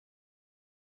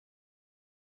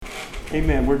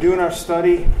Amen. We're doing our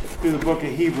study through the book of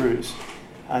Hebrews.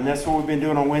 And that's what we've been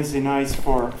doing on Wednesday nights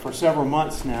for several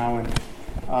months now.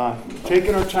 And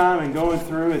taking our time and going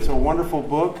through. It's a wonderful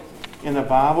book in the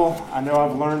Bible. I know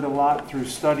I've learned a lot through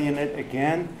studying it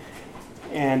again.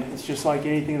 And it's just like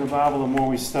anything in the Bible, the more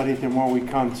we study it, the more we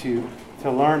come to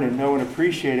learn and know and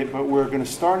appreciate it. But we're going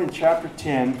to start in chapter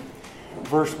 10,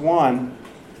 verse 1.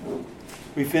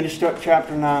 We finished up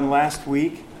chapter 9 last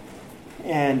week.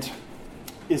 And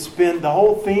it's been, the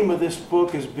whole theme of this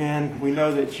book has been, we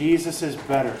know that Jesus is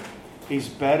better. He's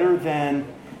better than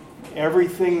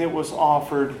everything that was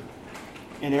offered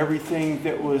and everything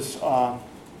that was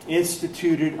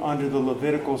instituted under the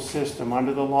Levitical system,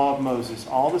 under the law of Moses.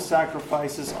 All the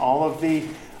sacrifices, all of the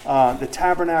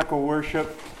tabernacle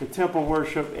worship, the temple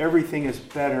worship, everything is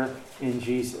better in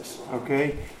Jesus.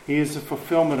 Okay? He is the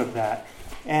fulfillment of that.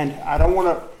 And I don't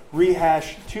want to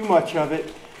rehash too much of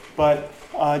it, but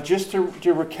just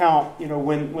to recount,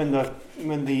 when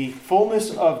the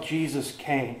fullness of Jesus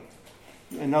came,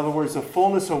 in other words, the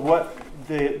fullness of what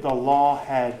the law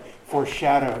had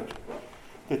foreshadowed,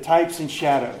 the types and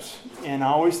shadows. And I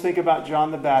always think about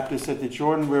John the Baptist at the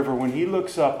Jordan River when he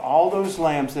looks up all those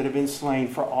lambs that have been slain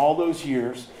for all those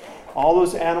years, all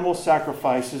those animal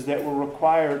sacrifices that were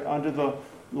required under the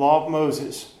law of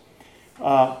Moses.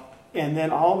 And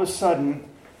then all of a sudden,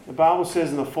 the Bible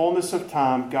says in the fullness of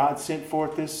time, God sent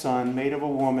forth His Son, made of a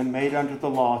woman, made under the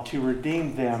law, to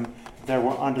redeem them that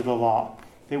were under the law,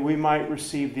 that we might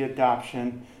receive the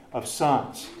adoption of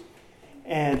sons.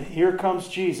 And here comes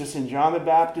Jesus, and John the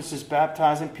Baptist is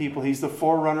baptizing people. He's the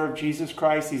forerunner of Jesus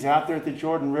Christ. He's out there at the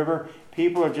Jordan River.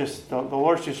 People are just, the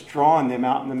Lord's just drawing them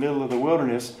out in the middle of the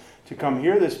wilderness to come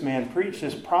hear this man preach,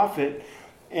 this prophet.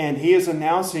 And he is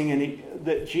announcing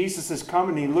that Jesus is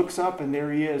coming. He looks up and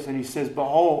there he is. And he says,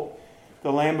 "Behold,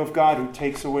 the Lamb of God who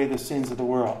takes away the sins of the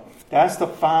world." That's the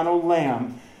final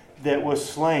lamb that was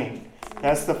slain.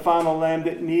 That's the final lamb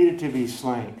that needed to be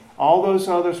slain. All those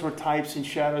others were types and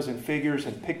shadows and figures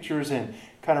and pictures and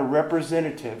kind of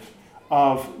representative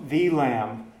of the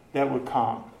lamb that would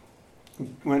come.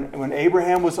 When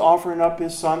Abraham was offering up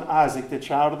his son Isaac, the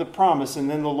child of the promise, and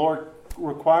then the Lord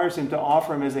requires him to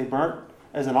offer him as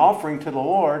an offering to the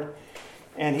Lord,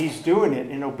 and he's doing it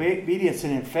in obedience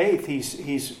and in faith.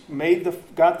 He's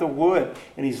got the wood,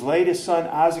 and he's laid his son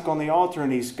Isaac on the altar,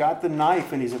 and he's got the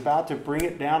knife, and he's about to bring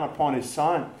it down upon his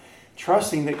son,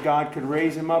 trusting that God could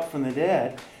raise him up from the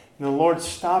dead. And the Lord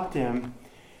stopped him,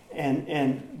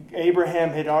 and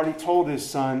Abraham had already told his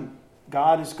son,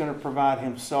 God is going to provide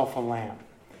himself a lamb.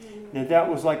 Now that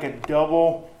was like a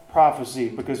double prophecy,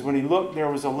 because when he looked, there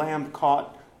was a ram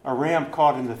caught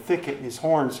in the thicket in his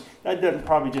horns. That doesn't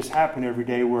probably just happen every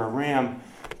day where a ram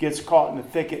gets caught in the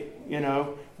thicket,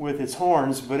 with its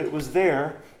horns, but it was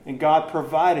there, and God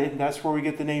provided. That's where we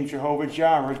get the name Jehovah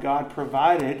Jireh. God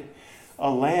provided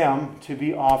a lamb to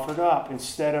be offered up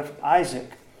instead of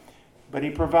Isaac, but He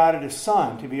provided a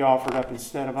son to be offered up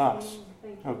instead of us.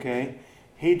 Okay?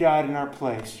 He died in our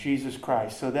place, Jesus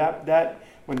Christ. So that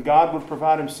when God would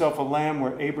provide Himself a lamb,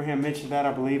 where Abraham mentioned that,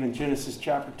 I believe, in Genesis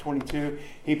chapter 22,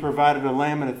 He provided a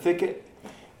lamb in a thicket,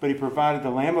 but He provided the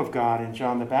Lamb of God in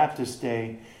John the Baptist's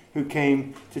day, who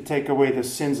came to take away the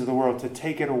sins of the world, to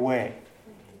take it away.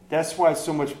 That's why it's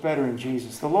so much better in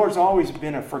Jesus. The Lord's always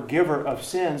been a forgiver of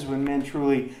sins when men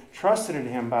truly trusted in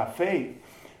Him by faith,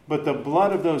 but the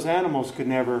blood of those animals could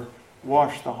never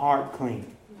wash the heart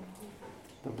clean.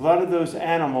 The blood of those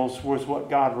animals was what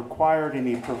God required, and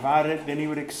He provided it. Then He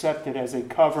would accept it as a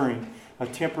covering, a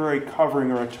temporary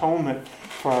covering or atonement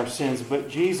for our sins. But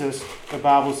Jesus, the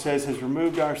Bible says, has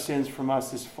removed our sins from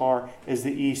us as far as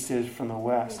the east is from the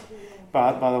west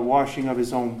by the washing of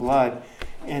His own blood.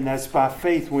 And that's by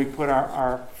faith when we put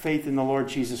our faith in the Lord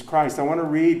Jesus Christ. I want to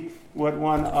read what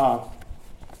one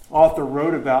author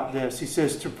wrote about this. He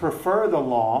says, "To prefer the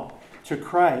law to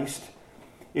Christ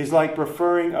is like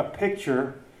preferring a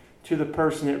picture to the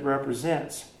person it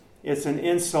represents. It's an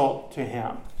insult to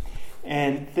Him."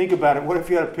 And think about it. What if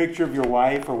you had a picture of your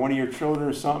wife or one of your children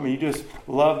or something, and you just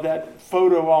love that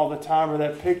photo all the time or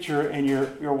that picture, and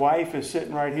your wife is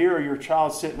sitting right here or your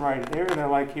child's sitting right there, and they're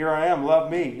like, "Here I am, love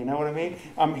me." You know what I mean?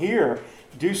 I'm here.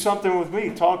 Do something with me.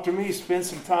 Talk to me. Spend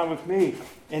some time with me.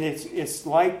 And it's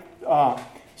like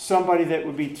somebody that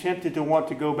would be tempted to want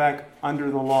to go back under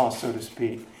the law, so to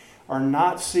speak, or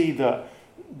not see the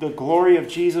glory of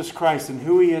Jesus Christ and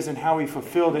who He is and how He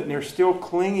fulfilled it, and they're still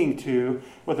clinging to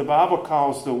what the Bible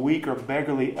calls the weak or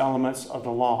beggarly elements of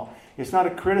the law. It's not a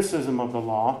criticism of the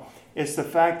law. It's the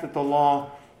fact that the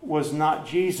law was not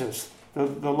Jesus.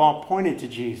 The law pointed to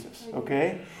Jesus,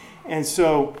 okay? And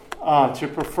so to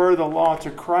prefer the law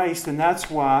to Christ, and that's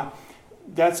why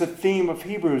that's a theme of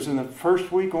Hebrews. In the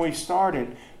first week when we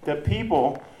started, the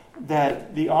people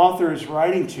that the author is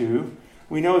writing to,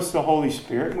 we know it's the Holy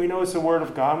Spirit, we know it's the Word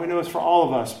of God, we know it's for all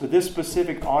of us. But this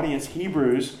specific audience,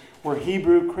 Hebrews, were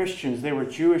Hebrew Christians. They were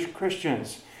Jewish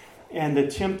Christians. And the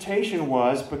temptation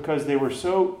was, because they were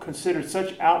so considered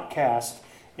such outcasts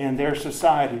in their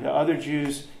society, the other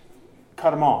Jews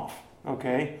cut them off.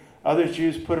 Okay? Other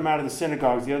Jews put them out of the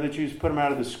synagogues. The other Jews put them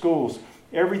out of the schools.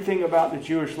 Everything about the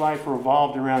Jewish life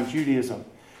revolved around Judaism.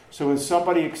 So when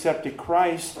somebody accepted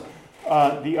Christ,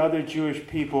 the other Jewish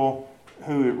people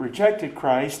who rejected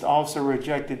Christ also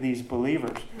rejected these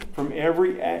believers from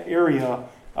every area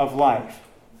of life.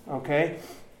 Okay?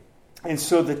 And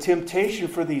so the temptation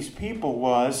for these people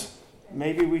was,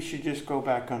 maybe we should just go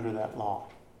back under that law.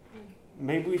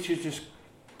 Maybe we should just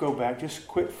go back, just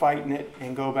quit fighting it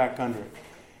and go back under it.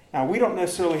 Now, we don't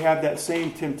necessarily have that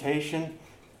same temptation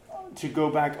to go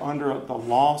back under the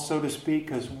law, so to speak,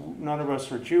 because none of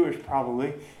us are Jewish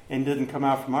probably and didn't come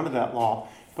out from under that law.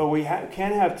 But we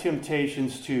can have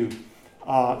temptations to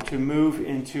move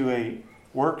into a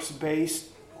works-based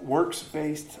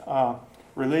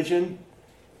religion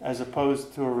as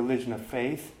opposed to a religion of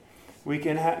faith. We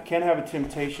can have a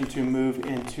temptation to move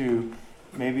into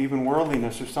maybe even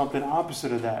worldliness or something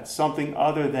opposite of that, something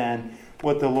other than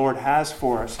what the Lord has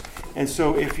for us. And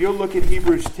so if you look at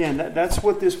Hebrews 10, that's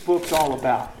what this book's all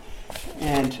about.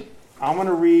 And I'm going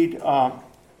to read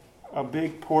a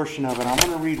big portion of it. I'm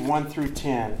going to read 1 through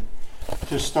 10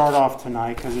 to start off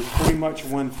tonight, because it's pretty much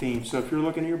one theme. So if you're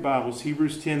looking at your Bibles,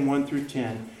 Hebrews 10, 1 through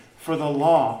 10. For the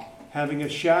law, having a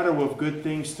shadow of good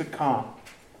things to come,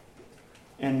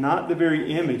 and not the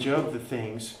very image of the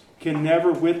things, can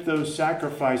never, with those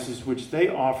sacrifices which they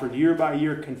offered year by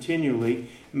year continually,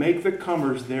 make the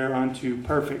comers thereunto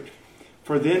perfect.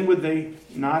 For then would they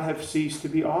not have ceased to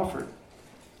be offered,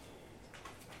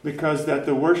 because that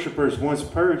the worshippers, once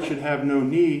purged, should have no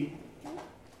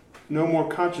more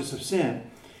conscience of sin.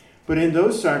 But in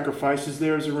those sacrifices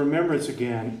there is a remembrance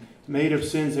again, made of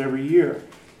sins every year.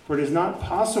 For it is not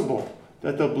possible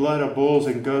that the blood of bulls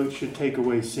and goats should take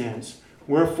away sins.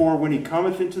 Wherefore, when he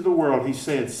cometh into the world, he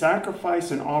saith,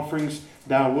 Sacrifice and offerings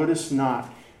thou wouldest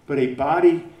not, but a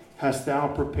body hast thou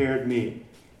prepared me.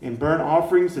 In burnt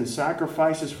offerings and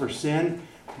sacrifices for sin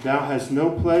thou hast no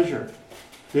pleasure.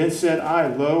 Then said I,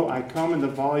 Lo, I come in the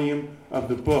volume of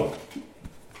the book.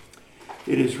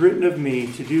 It is written of me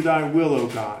to do thy will, O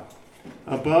God.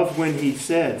 Above, when he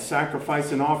said,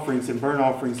 Sacrifice and offerings and burnt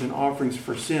offerings and offerings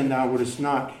for sin thou wouldest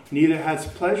not, neither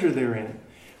hadst pleasure therein,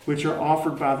 which are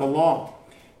offered by the law.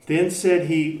 Then said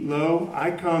he, Lo,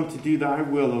 I come to do thy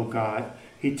will, O God.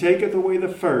 He taketh away the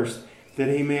first, that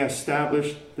he may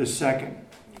establish the second.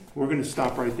 We're going to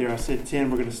stop right there. I said 10.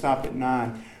 We're going to stop at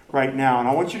 9 right now. And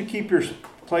I want you to keep your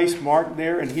place marked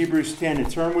there in Hebrews 10. And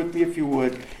turn with me, if you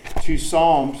would, to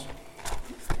Psalms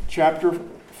chapter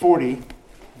 40,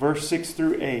 verse 6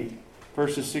 through 8.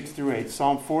 Verses 6 through 8.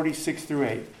 Psalm 40, 6 through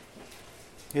 8.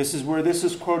 This is where this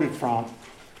is quoted from.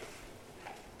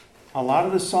 A lot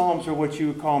of the Psalms are what you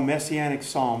would call messianic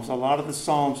Psalms. A lot of the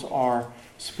Psalms are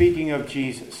speaking of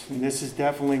Jesus. And this is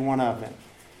definitely one of them.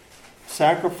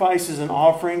 Sacrifices and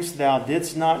offerings thou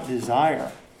didst not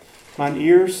desire. Mine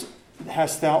ears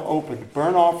hast thou opened.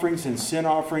 Burnt offerings and sin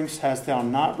offerings hast thou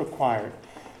not required.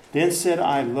 Then said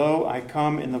I, Lo, I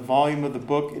come in the volume of the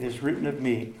book. It is written of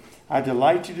me. I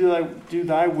delight to do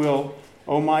thy will,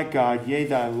 O my God. Yea,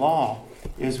 thy law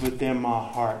is within my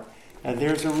heart. Now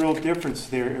there's a real difference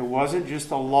there. It wasn't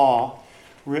just a law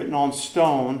written on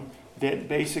stone that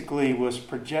basically was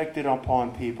projected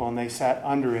upon people and they sat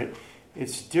under it.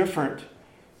 It's different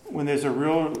when there's a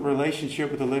real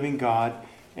relationship with the living God,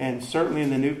 and certainly in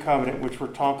the new covenant, which we're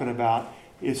talking about,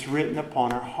 it's written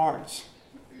upon our hearts.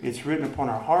 It's written upon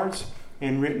our hearts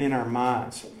and written in our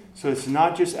minds. So it's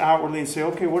not just outwardly and say,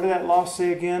 okay, what did that law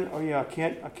say again? Oh yeah, I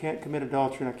can't commit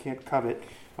adultery and I can't covet.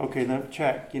 Okay, let me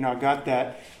check. I got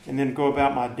that, and then go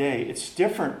about my day. It's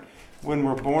different when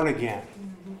we're born again.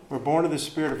 We're born of the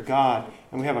Spirit of God,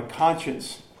 and we have a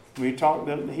conscience. The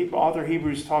author of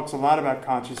Hebrews talks a lot about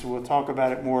conscience, and we'll talk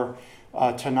about it more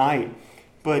tonight.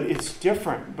 But it's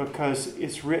different because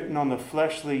it's written on the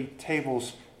fleshly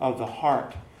tables of the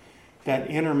heart,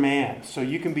 that inner man. So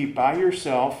you can be by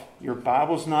yourself, your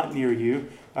Bible's not near you,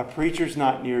 a preacher's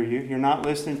not near you, you're not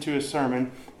listening to a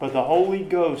sermon, but the Holy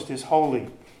Ghost is holy.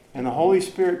 And the Holy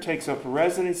Spirit takes up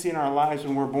residency in our lives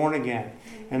when we're born again.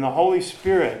 And the Holy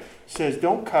Spirit says,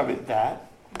 don't covet that.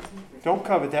 Don't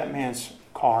covet that man's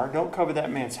car. Don't covet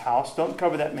that man's house. Don't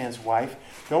covet that man's wife.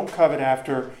 Don't covet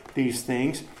after these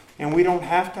things. And we don't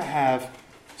have to have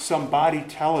somebody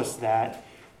tell us that,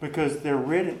 because they're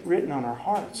written on our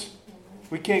hearts.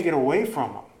 We can't get away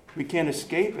from them. We can't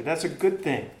escape it. That's a good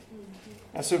thing.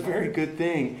 That's a very good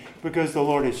thing, because the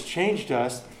Lord has changed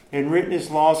us and written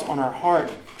His laws on our heart,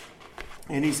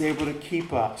 and He's able to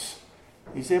keep us.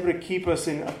 He's able to keep us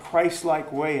in a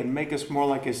Christ-like way and make us more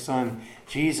like His Son,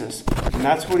 Jesus. And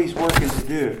that's what He's working to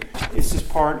do. This is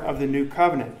part of the new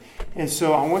covenant. And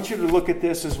so I want you to look at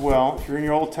this as well. If you're in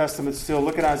your Old Testament still,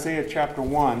 look at Isaiah chapter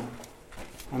 1.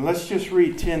 And let's just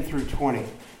read 10 through 20.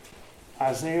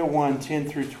 Isaiah 1, 10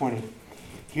 through 20.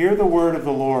 Hear the word of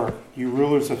the Lord, you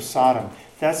rulers of Sodom.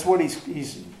 That's what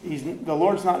the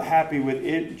Lord's not happy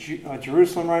with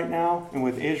Jerusalem right now and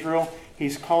with Israel.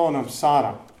 He's calling them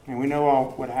Sodom. And we know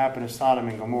all what happened to Sodom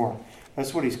and Gomorrah.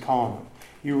 That's what He's calling them.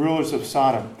 You rulers of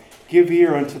Sodom, give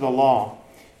ear unto the law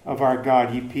of our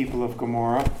God, ye people of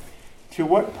Gomorrah. To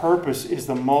what purpose is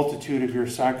the multitude of your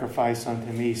sacrifice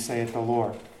unto me, saith the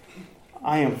Lord?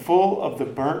 I am full of the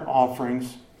burnt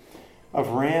offerings of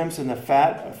rams and the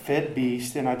fat of fed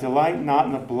beasts, and I delight not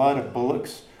in the blood of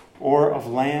bullocks, or of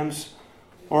lambs,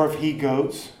 or of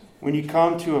he-goats. When you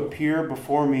come to appear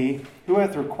before me, who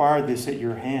hath required this at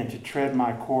your hand, to tread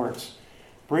my courts?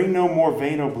 Bring no more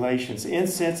vain oblations.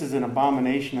 Incense is an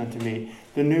abomination unto me.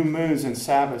 The new moons and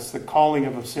Sabbaths, the calling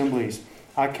of assemblies,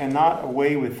 I cannot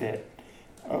away with it.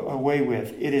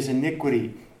 It is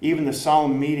iniquity, even the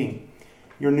solemn meeting.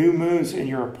 Your new moons and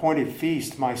your appointed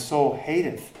feast, my soul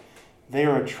hateth. They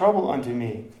are a trouble unto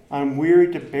me. I am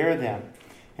weary to bear them.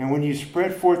 And when you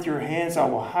spread forth your hands, I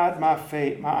will hide my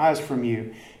eyes from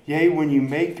you. Yea, when you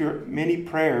make your many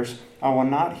prayers, I will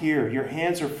not hear. Your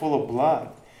hands are full of blood.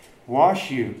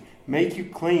 Wash you, make you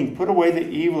clean. Put away the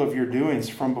evil of your doings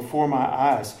from before my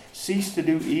eyes. Cease to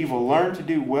do evil. Learn to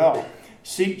do well.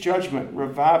 Seek judgment.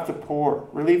 Relieve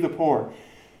the poor,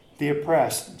 the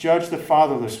oppressed. Judge the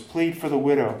fatherless. Plead for the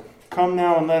widow. Come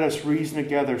now and let us reason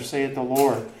together, saith the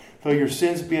Lord. Though your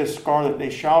sins be as scarlet,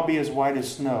 they shall be as white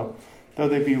as snow. Though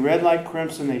they be red like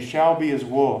crimson, they shall be as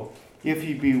wool. If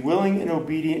ye be willing and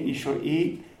obedient, ye shall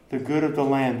eat the good of the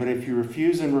land. But if you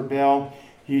refuse and rebel,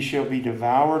 ye shall be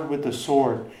devoured with the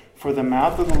sword. For the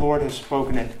mouth of the Lord has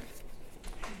spoken it.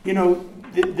 You know,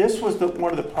 this was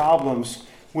one of the problems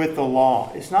with the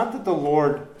law. It's not that the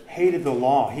Lord hated the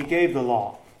law. He gave the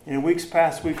law. And in weeks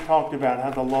past, we've talked about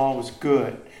how the law was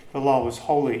good. The law was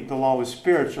holy. The law was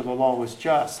spiritual. The law was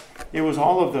just. It was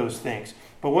all of those things.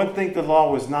 But one thing the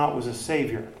law was not was a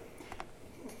Savior.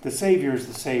 The Savior is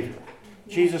the Savior.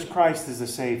 Jesus Christ is the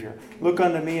Savior. Look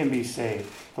unto me and be saved,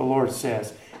 the Lord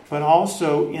says. But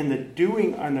also in the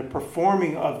doing and the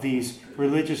performing of these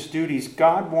religious duties,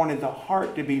 God wanted the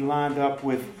heart to be lined up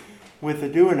with the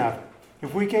doing of it.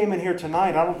 If we came in here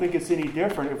tonight, I don't think it's any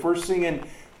different. If we're singing,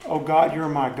 "Oh God, you're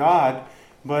my God,"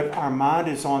 but our mind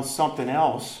is on something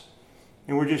else,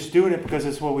 and we're just doing it because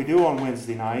it's what we do on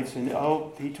Wednesday nights, and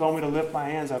He told me to lift my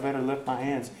hands, I better lift my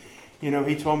hands.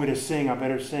 He told me to sing, I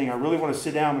better sing. I really want to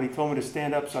sit down, but He told me to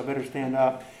stand up, so I better stand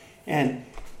up. And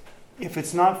if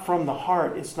it's not from the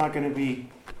heart, it's not going to be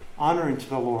honoring to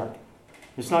the Lord.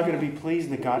 It's not going to be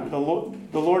pleasing to God. The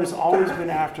Lord has always been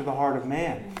after the heart of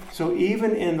man. So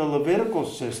even in the Levitical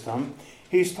system,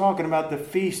 He's talking about the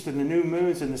feast and the new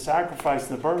moons and the sacrifice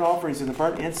and the burnt offerings and the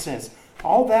burnt incense.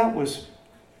 All that was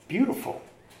beautiful.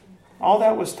 All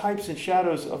that was types and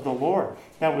shadows of the Lord.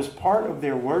 That was part of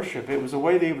their worship. It was the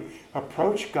way they would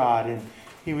approach God, and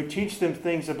He would teach them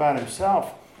things about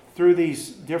Himself through these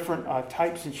different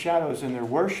types and shadows in their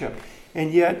worship.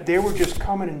 And yet they were just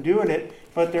coming and doing it,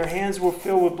 but their hands were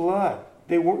filled with blood.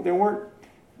 They weren't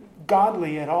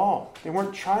godly at all. They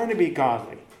weren't trying to be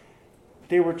godly.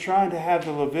 They were trying to have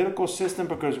the Levitical system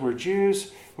because we're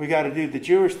Jews. We got to do the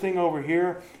Jewish thing over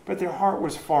here. But their heart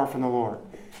was far from the Lord.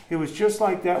 It was just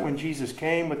like that when Jesus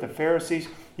came with the Pharisees.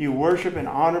 You worship and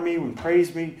honor me and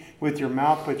praise me with your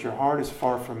mouth, but your heart is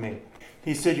far from me.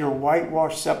 He said your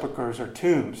whitewashed sepulchres are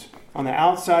tombs. On the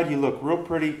outside, you look real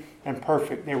pretty and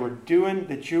perfect. They were doing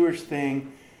the Jewish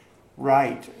thing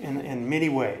right in many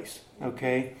ways,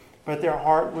 okay? But their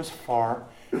heart was far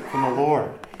from the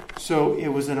Lord. So it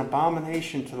was an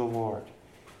abomination to the Lord.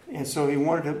 And so He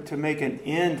wanted to make an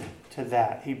end to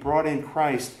that. He brought in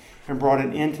Christ and brought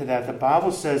an end to that. The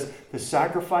Bible says the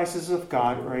sacrifices of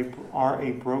God are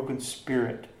a broken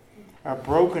spirit. A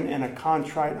broken and a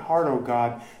contrite heart, O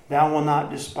God, thou wilt not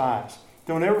despise.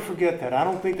 Don't ever forget that. I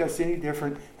don't think that's any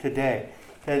different today.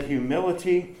 That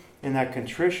humility and that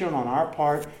contrition on our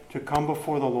part to come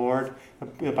before the Lord.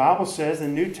 The Bible says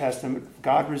in the New Testament,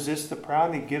 God resists the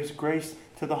proud and He gives grace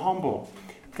to the humble.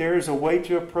 There is a way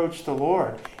to approach the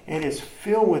Lord, and it's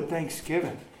filled with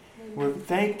thanksgiving.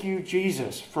 Thank you,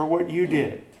 Jesus, for what you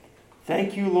did.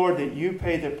 Thank you, Lord, that you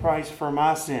paid the price for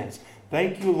my sins.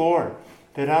 Thank you, Lord,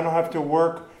 that I don't have to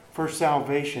work for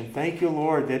salvation. Thank you,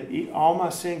 Lord, that all my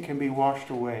sin can be washed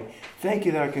away. Thank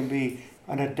you that I can be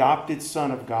an adopted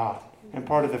son of God and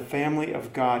part of the family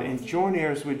of God and joint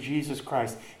heirs with Jesus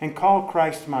Christ and call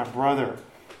Christ my brother.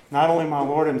 Not only my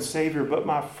Lord and Savior, but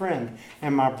my friend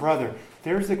and my brother.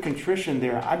 There's the contrition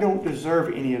there. I don't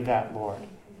deserve any of that, Lord.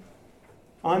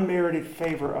 Unmerited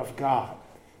favor of God.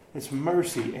 It's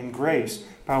mercy and grace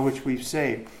by which we're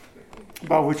saved.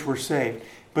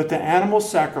 But the animal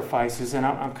sacrifices, and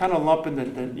I'm kind of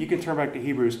lumping you can turn back to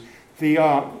Hebrews.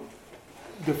 The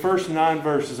first 9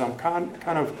 verses, I'm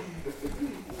kind of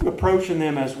approaching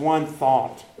them as one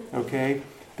thought. Okay?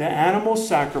 The animal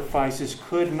sacrifices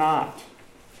could not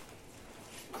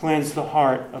cleanse the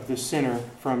heart of the sinner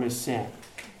from his sin.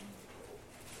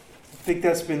 I think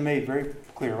that's been made very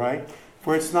clear, right?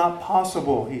 For it's not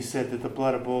possible, he said, that the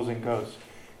blood of bulls and goats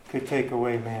could take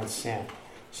away man's sin.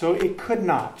 So it could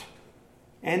not.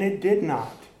 And it did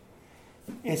not.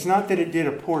 It's not that it did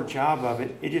a poor job of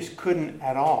it. It just couldn't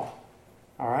at all.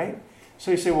 All right?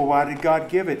 So you say, well, why did God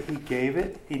give it? He gave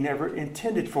it. He never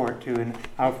intended for it to. And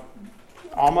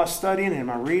all my studying and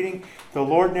my reading, the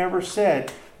Lord never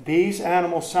said, these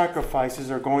animal sacrifices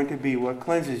are going to be what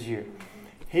cleanses you.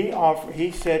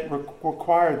 He said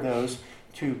required those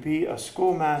to be a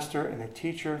schoolmaster and a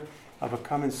teacher of a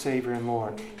coming Savior and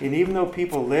Lord. And even though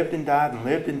people lived and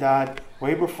died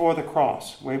way before the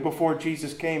cross, way before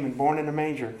Jesus came and born in a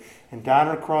manger and died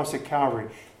on a cross at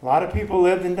Calvary, a lot of people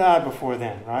lived and died before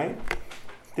then, right?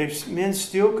 Men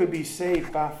still could be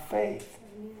saved by faith,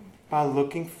 by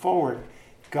looking forward.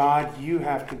 God, you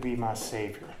have to be my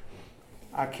Savior.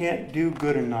 I can't do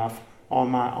good enough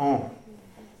on my own.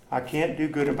 I can't do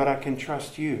good, but I can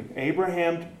trust you.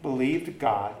 Abraham believed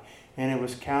God, and it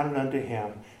was counted unto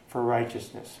him for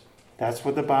righteousness. That's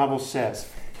what the Bible says.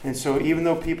 And so even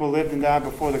though people lived and died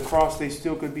before the cross, they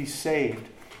still could be saved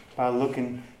by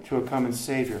looking to a coming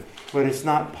Savior. But it's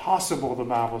not possible, the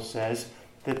Bible says,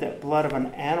 that blood of an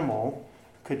animal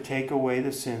could take away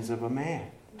the sins of a man.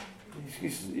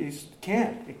 It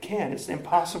can't. It's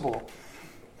impossible.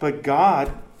 But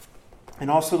God, and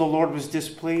also the Lord was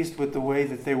displeased with the way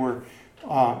that they were,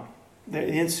 the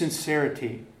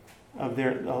insincerity of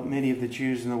many of the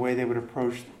Jews and the way they would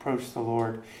approach the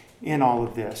Lord in all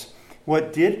of this.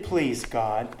 What did please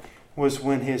God was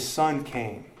when His Son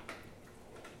came.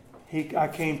 I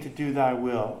came to do Thy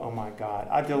will, oh my God.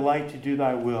 I delight to do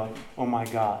Thy will, oh my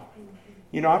God.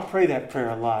 You know, I pray that prayer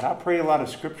a lot. I pray a lot of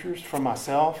scriptures for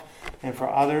myself and for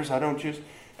others. I don't just...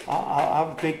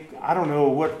 I don't know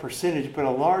what percentage, but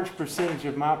a large percentage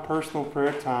of my personal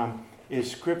prayer time is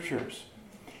scriptures.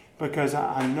 Because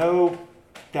I know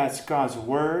that's God's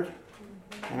word,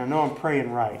 and I know I'm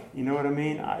praying right. You know what I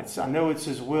mean? I know it's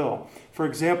His will. For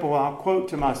example, I'll quote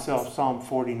to myself Psalm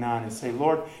 49 and say,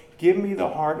 Lord, give me the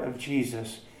heart of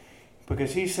Jesus,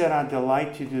 because He said, I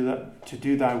delight to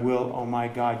do Thy will, O my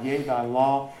God. Yea, Thy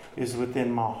law is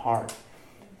within my heart.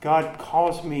 God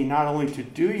calls me not only to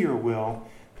do Your will,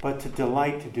 but to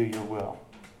delight to do Your will.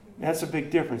 That's a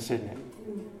big difference, isn't it?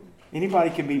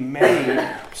 Anybody can be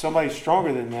made, somebody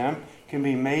stronger than them, can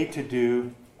be made to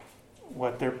do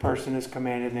what their person has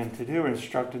commanded them to do or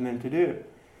instructed them to do.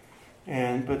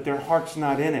 But their heart's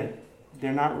not in it.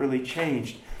 They're not really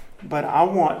changed. But I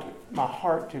want my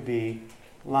heart to be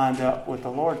lined up with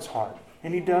the Lord's heart.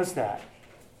 And He does that.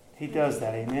 He does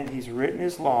that, amen? He's written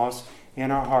His laws in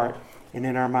our heart and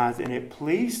in our minds. And it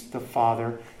pleased the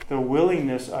Father, the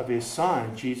willingness of His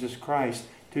Son, Jesus Christ,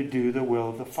 to do the will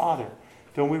of the Father.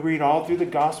 Don't we read all through the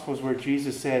Gospels where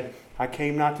Jesus said, I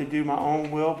came not to do my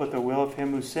own will, but the will of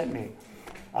Him who sent me.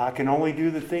 I can only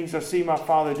do the things I see my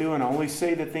Father doing. I only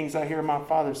say the things I hear my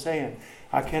Father saying.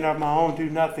 I can of my own do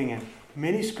nothing. And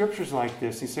many scriptures like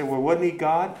this. He said, well, wasn't He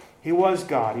God? He was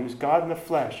God. He was God in the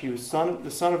flesh. He was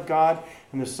the Son of God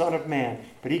and the Son of Man.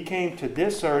 But He came to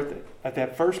this earth at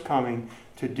that first coming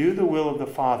to do the will of the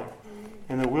Father.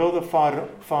 And the will of the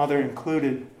Father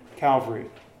included Calvary.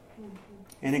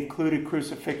 It included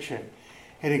crucifixion.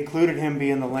 It included Him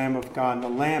being the Lamb of God. And the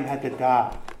Lamb had to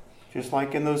die. Just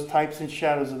like in those types and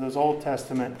shadows of those Old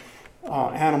Testament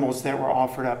animals that were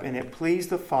offered up. And it pleased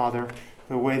the Father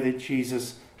the way that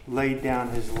Jesus laid down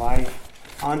His life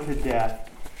unto death,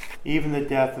 even the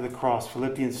death of the cross.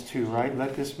 Philippians 2, right?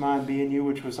 Let this mind be in you,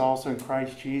 which was also in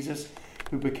Christ Jesus,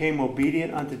 who became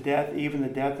obedient unto death, even the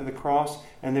death of the cross.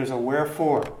 And there's a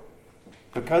wherefore.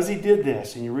 Because He did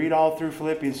this, and you read all through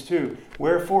Philippians 2,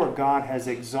 wherefore God has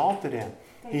exalted Him.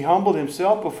 He humbled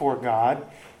Himself before God,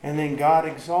 and then God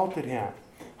exalted Him.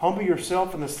 Humble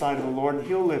yourself in the sight of the Lord, and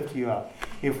He'll lift you up.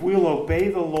 If we'll obey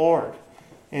the Lord,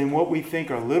 And what we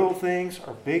think are little things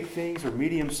or big things or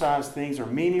medium-sized things or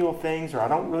menial things, or I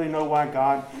don't really know why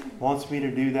God wants me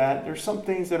to do that. There's some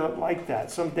things that are like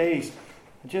that. Some days,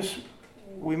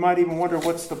 we might even wonder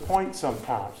what's the point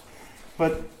sometimes.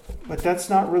 But that's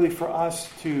not really for us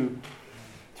to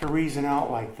reason out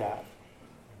like that.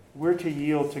 We're to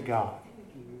yield to God.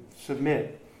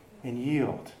 Submit and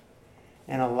yield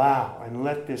and allow and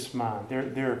let this mind.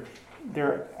 They're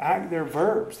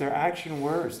verbs, they're action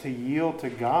words, to yield to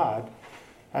God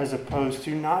as opposed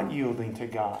to not yielding to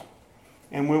God.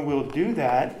 And when we'll do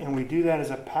that, and we do that as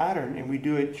a pattern, and we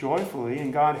do it joyfully,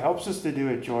 and God helps us to do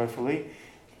it joyfully,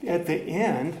 at the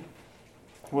end,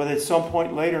 whether it's some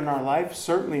point later in our life,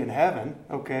 certainly in heaven,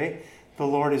 okay, the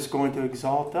Lord is going to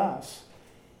exalt us.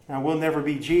 Now, we'll never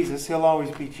be Jesus. He'll always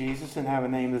be Jesus and have a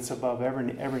name that's above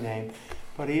every name.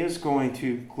 But He is going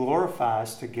to glorify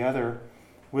us together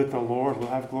with the Lord. We'll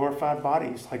have glorified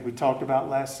bodies like we talked about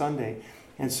last Sunday.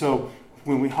 And so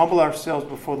when we humble ourselves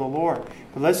before the Lord.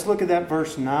 But let's look at that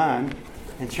verse 9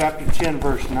 in chapter 10,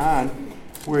 verse 9,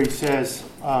 where he says,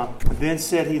 Then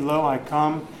said he, Lo, I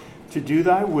come to do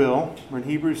thy will. We're in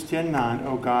Hebrews 10:9,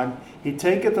 O God. He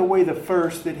taketh away the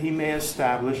first that he may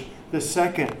establish the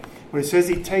second. When it says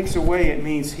he takes away, it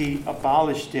means he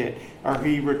abolished it or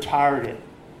he retired it.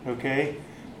 Okay?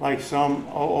 Like some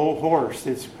old horse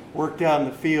that's worked out in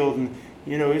the field and,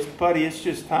 it's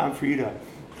just time for you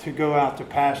to go out to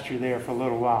pasture there for a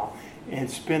little while and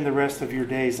spend the rest of your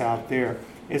days out there.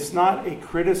 It's not a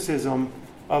criticism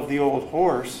of the old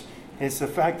horse. It's the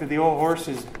fact that the old horse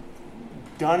has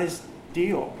done his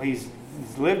deal. He's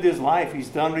lived his life. He's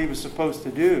done what he was supposed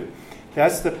to do.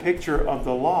 That's the picture of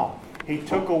the law. He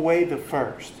took away the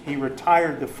first. He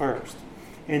retired the first.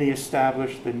 And he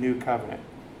established the new covenant.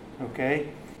 Okay?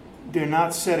 They're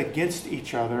not set against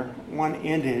each other. One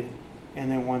ended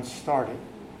and then one started.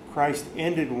 Christ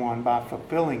ended one by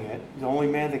fulfilling it. He's the only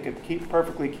man that could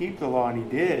perfectly keep the law, and he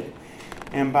did.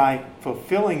 And by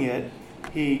fulfilling it,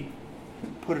 he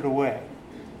put it away.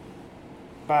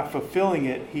 By fulfilling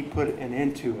it, he put an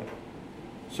end to it.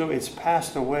 So it's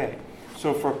passed away.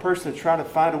 So for a person to try to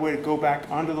find a way to go back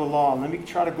under the law, let me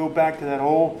try to go back to that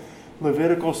old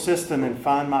Levitical system and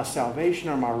find my salvation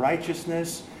or my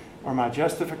righteousness or my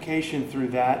justification through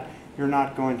that, you're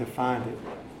not going to find it.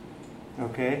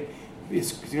 Okay?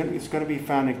 It's going to be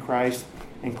found in Christ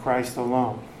and Christ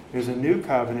alone. There's a new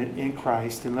covenant in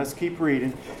Christ. And let's keep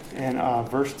reading in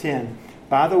verse 10.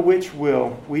 By the which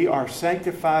will we are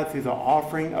sanctified through the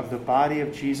offering of the body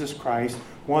of Jesus Christ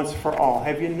once for all.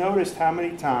 Have you noticed how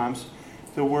many times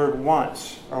the word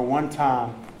once or one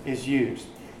time is used?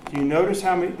 Do you notice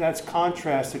how many that's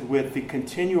contrasted with the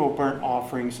continual burnt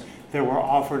offerings that were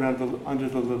offered under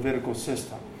the Levitical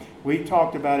system? We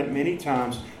talked about it many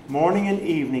times, morning and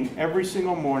evening, every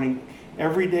single morning,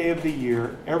 every day of the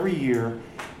year, every year,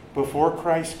 before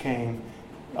Christ came,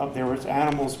 there was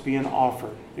animals being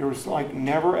offered. There was like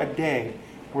never a day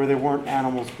where there weren't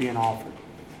animals being offered.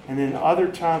 And then other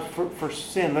times for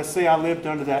sin, let's say I lived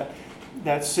under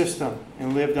that system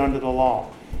and lived under the law,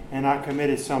 and I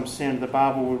committed some sin, the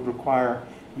Bible would require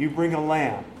you bring a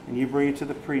lamb and you bring it to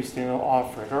the priest and he'll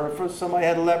offer it. Or if somebody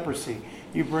had leprosy,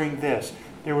 you bring this.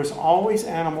 There was always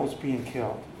animals being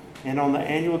killed. And on the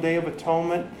annual Day of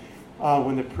Atonement,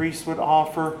 when the priest would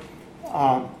offer,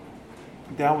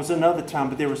 that was another time.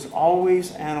 But there was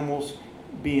always animals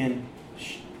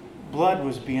blood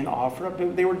was being offered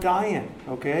up. They were dying,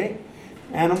 okay?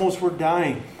 Animals were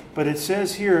dying. But it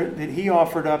says here that he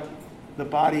offered up the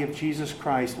body of Jesus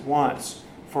Christ once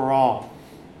for all.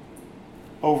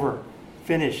 Over.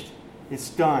 Finished. It's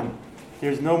done.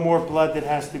 There's no more blood that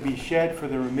has to be shed for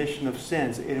the remission of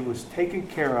sins. It was taken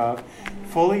care of,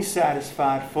 fully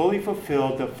satisfied, fully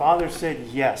fulfilled. The Father said,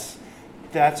 yes,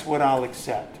 that's what I'll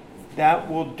accept. That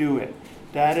will do it.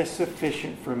 That is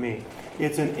sufficient for me.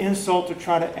 It's an insult to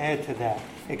try to add to that.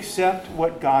 Accept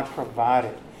what God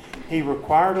provided. He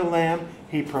required a lamb.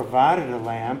 He provided a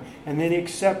lamb. And then he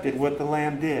accepted what the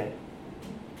lamb did.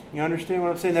 You understand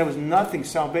what I'm saying? That was nothing.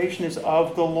 Salvation is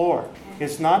of the Lord.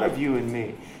 It's not of you and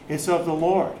me. It's of the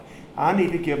Lord. I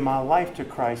need to give my life to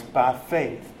Christ by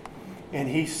faith. And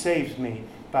he saves me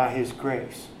by his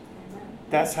grace.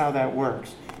 That's how that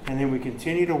works. And then we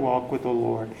continue to walk with the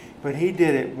Lord. But he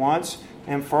did it once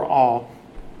and for all.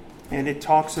 And it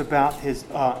talks about his,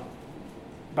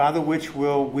 by the which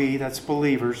will we, that's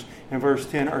believers, in verse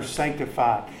 10, are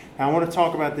sanctified. Now I want to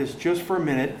talk about this just for a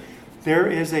minute. There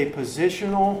is a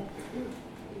positional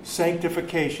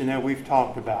sanctification that we've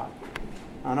talked about.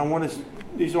 I don't want to,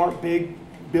 these aren't big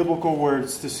biblical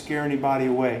words to scare anybody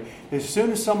away. As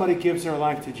soon as somebody gives their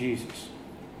life to Jesus,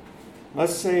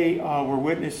 let's say we're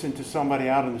witnessing to somebody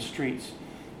out in the streets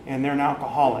and they're an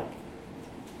alcoholic.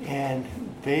 And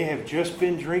they have just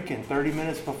been drinking 30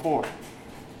 minutes before.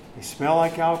 They smell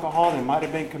like alcohol. They might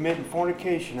have been committing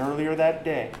fornication earlier that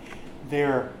day.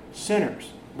 They're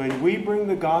sinners. But we bring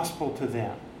the gospel to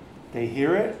them. They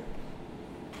hear it.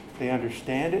 They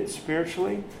understand it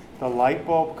spiritually. The light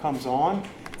bulb comes on.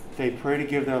 They pray to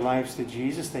give their lives to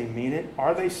Jesus. They mean it.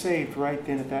 Are they saved right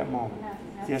then at that moment?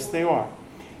 Yes, they are.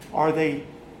 Are they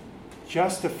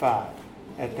justified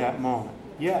at that moment?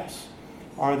 Yes.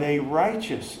 Are they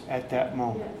righteous at that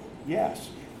moment? Yes,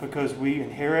 because we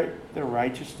inherit the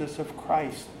righteousness of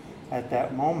Christ at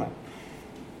that moment.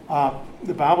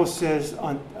 The Bible says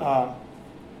that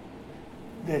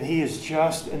He is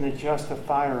just and the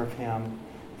justifier of him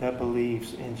that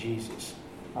believes in Jesus.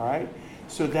 All right?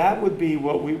 So that would be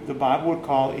what the Bible would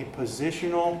call a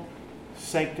positional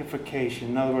sanctification.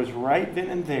 In other words, right then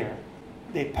and there,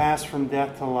 they pass from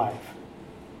death to life.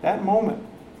 That moment,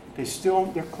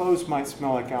 their clothes might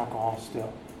smell like alcohol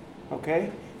still.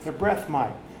 Okay? Their breath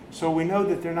might. So we know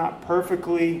that they're not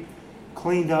perfectly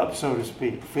cleaned up, so to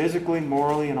speak, physically,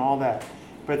 morally, and all that.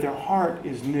 But their heart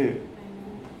is new.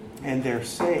 And they're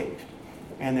saved.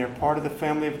 And they're part of the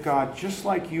family of God just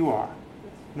like you are.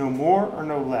 No more or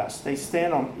no less. They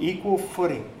stand on equal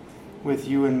footing with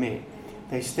you and me.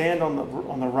 They stand on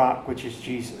the rock, which is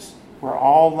Jesus. We're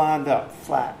all lined up,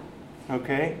 flat.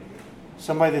 Okay?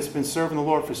 Somebody that's been serving the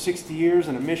Lord for 60 years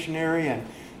and a missionary and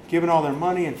giving all their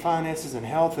money and finances and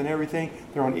health and everything,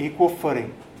 they're on equal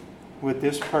footing with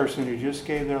this person who just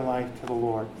gave their life to the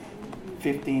Lord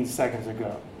 15 seconds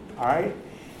ago. All right?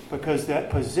 Because that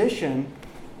position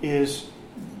is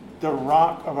the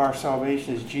rock of our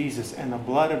salvation is Jesus, and the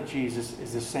blood of Jesus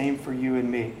is the same for you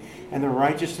and me. And the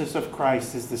righteousness of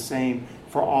Christ is the same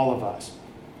for all of us.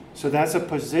 So that's a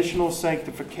positional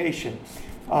sanctification.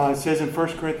 It says in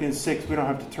 1 Corinthians 6, we don't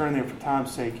have to turn there for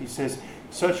time's sake. He says,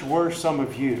 such were some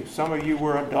of you. Some of you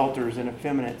were adulterers and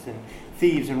effeminates and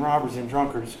thieves and robbers and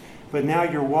drunkards. But now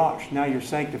you're washed. Now you're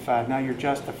sanctified. Now you're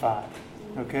justified.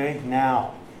 Okay?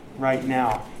 Now. Right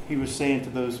now. He was saying to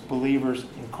those believers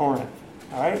in Corinth.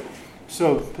 All right?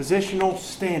 So, positional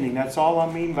standing. That's all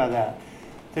I mean by that.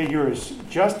 That you're as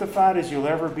justified as you'll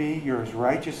ever be. You're as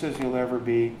righteous as you'll ever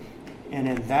be. And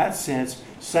in that sense,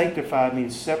 sanctified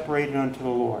means separated unto the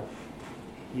Lord.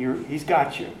 He's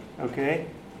got you. Okay?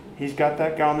 He's got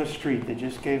that guy on the street that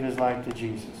just gave his life to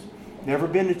Jesus. Never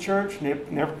been to church.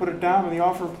 Never put a dime on the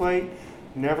offering plate.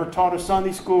 Never taught a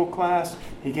Sunday school class.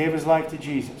 He gave his life to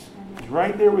Jesus. He's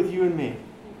right there with you and me.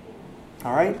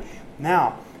 All right?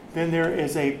 Now, then there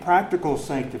is a practical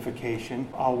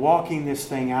sanctification, walking this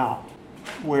thing out,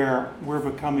 where we're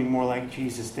becoming more like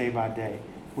Jesus day by day,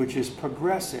 which is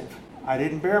progressive. I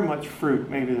didn't bear much fruit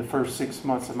maybe the first 6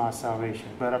 months of my salvation,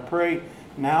 but I pray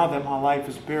now that my life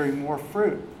is bearing more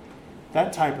fruit.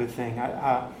 That type of thing.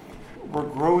 We're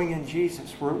growing in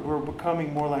Jesus. We're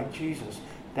becoming more like Jesus.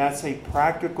 That's a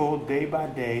practical day by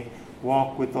day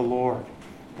walk with the Lord.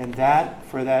 And that,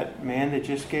 for that man that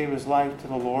just gave his life to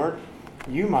the Lord,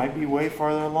 you might be way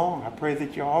farther along. I pray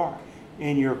that you are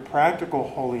in your practical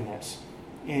holiness,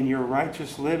 in your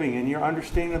righteous living, in your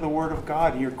understanding of the Word of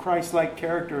God, your Christ-like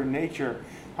character and nature.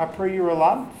 I pray you're a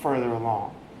lot further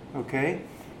along, okay?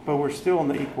 But we're still on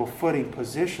the equal footing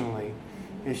positionally.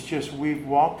 It's just we've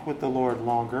walked with the Lord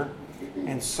longer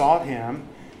and sought Him,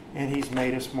 and He's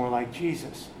made us more like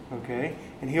Jesus, okay?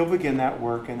 And He'll begin that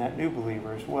work in that new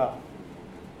believer as well.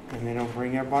 And then He'll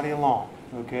bring everybody along,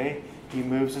 okay? He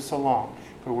moves us along.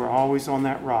 But we're always on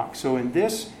that rock. So in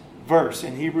this verse,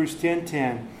 in Hebrews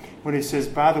 10:10, when it says,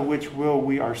 by the which will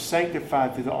we are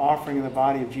sanctified through the offering of the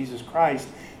body of Jesus Christ,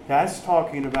 that's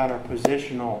talking about our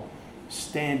positional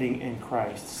standing in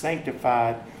Christ.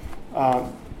 Sanctified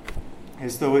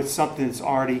as though it's something that's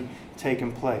already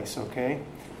taken place, okay?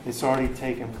 It's already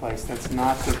taken place. That's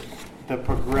not the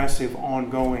progressive,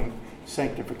 ongoing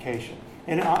sanctification.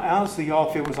 And honestly,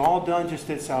 y'all, if it was all done just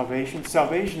at salvation,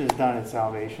 salvation is done at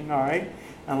salvation, all right?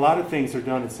 And a lot of things are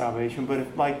done at salvation, but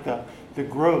if like the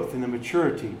growth and the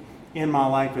maturity in my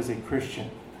life as a Christian,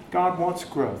 God wants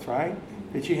growth, right?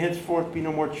 That you henceforth be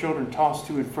no more children tossed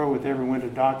to and fro with every wind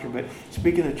of doctrine, but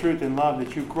speaking the truth in love,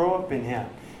 that you grow up in Him,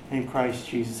 in Christ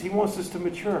Jesus. He wants us to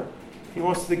mature. He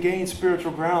wants us to gain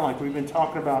spiritual ground like we've been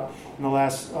talking about in the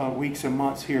last weeks and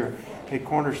months here at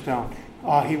Cornerstone.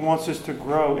 He wants us to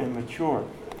grow and mature.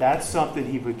 That's something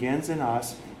He begins in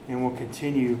us and will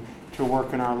continue to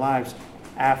work in our lives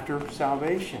after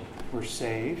salvation. We're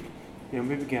saved, then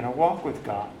we begin a walk with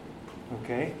God.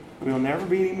 Okay? We'll never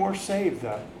be any more saved,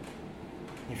 though.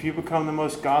 If you become the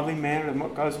most godly man or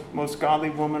the most godly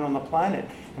woman on the planet,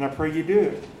 and I pray you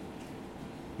do,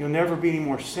 you'll never be any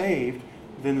more saved,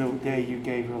 than the day you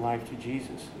gave your life to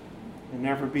Jesus. You'll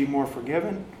never be more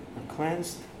forgiven or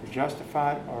cleansed or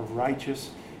justified or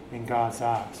righteous in God's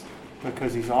eyes,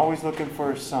 because He's always looking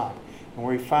for His Son. And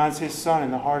where He finds His Son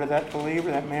in the heart of that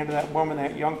believer, that man or that woman,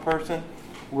 that young person,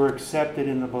 we're accepted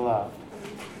in the Beloved.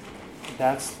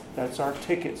 That's our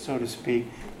ticket, so to speak.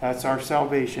 That's our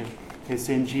salvation. It's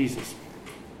in Jesus.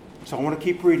 So I want to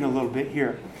keep reading a little bit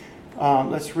here.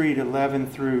 Let's read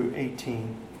 11 through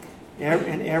 18.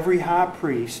 And every high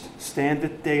priest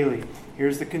standeth daily.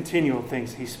 Here's the continual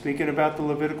things. He's speaking about the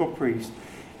Levitical priest.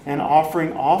 And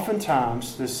offering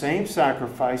oftentimes the same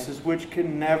sacrifices which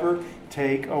can never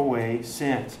take away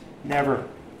sins. Never.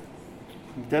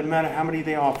 It doesn't matter how many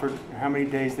they offered or how many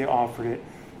days they offered it.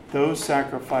 Those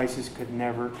sacrifices could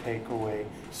never take away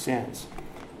sins.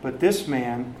 But this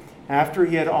man, after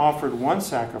he had offered one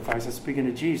sacrifice, that's speaking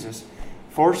to Jesus,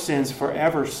 for sins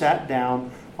forever sat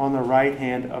down on the right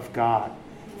hand of God,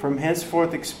 from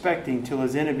henceforth expecting till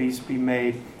his enemies be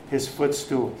made his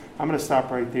footstool. I'm going to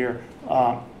stop right there.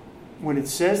 When it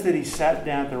says that he sat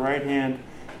down at the right hand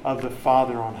of the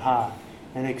Father on high,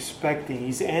 and expecting,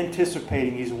 he's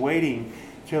anticipating, he's waiting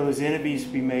till his enemies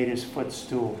be made his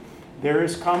footstool. There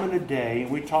is coming a day,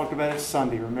 and we talked about it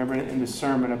Sunday, remember in the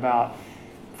sermon about,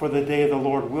 for the day of the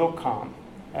Lord will come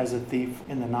as a thief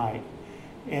in the night.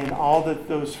 And all that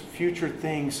those future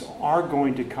things are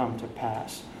going to come to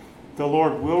pass. The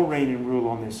Lord will reign and rule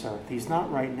on this earth. He's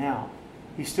not right now.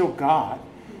 He's still God.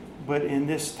 But in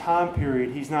this time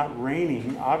period, He's not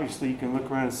reigning. Obviously, you can look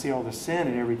around and see all the sin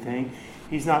and everything.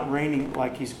 He's not reigning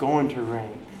like He's going to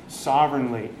reign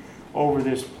sovereignly over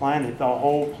this planet, the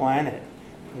whole planet.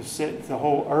 The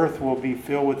whole earth will be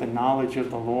filled with the knowledge of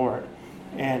the Lord.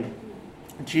 And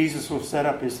Jesus will set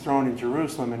up His throne in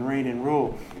Jerusalem and reign and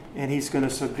rule. And He's going to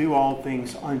subdue all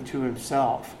things unto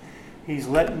Himself. He's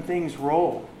letting things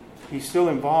roll. He's still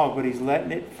involved, but He's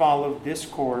letting it follow this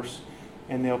course.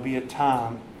 And there'll be a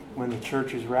time when the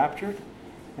church is raptured.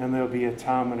 And there'll be a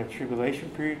time when a tribulation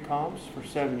period comes for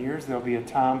 7 years. There'll be a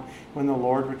time when the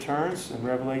Lord returns in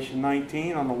Revelation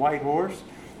 19 on the white horse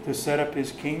to set up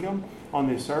His kingdom on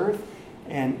this earth.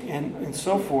 And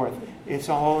so forth. It's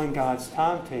all in God's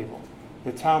timetable.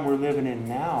 The time we're living in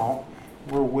now,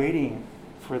 we're waiting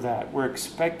for that. We're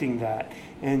expecting that.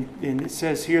 And it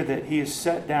says here that He is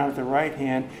set down at the right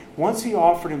hand. Once He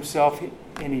offered Himself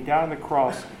and He died on the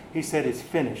cross, He said it's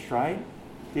finished, right?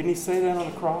 Didn't He say that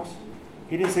on the cross?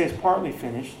 He didn't say it's partly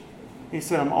finished. He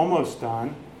said, I'm almost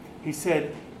done. He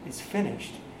said, it's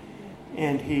finished.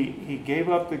 And He gave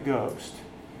up the ghost.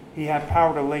 He had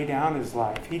power to lay down His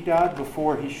life. He died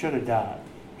before He should have died.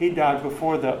 He died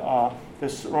before the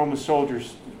Roman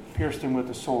soldiers pierced Him with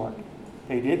a sword.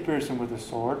 They did pierce Him with a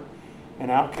sword,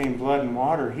 and out came blood and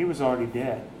water. He was already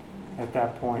dead at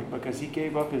that point because He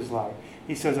gave up His life.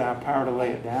 He says, I have power to lay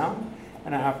it down,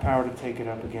 and I have power to take it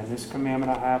up again. This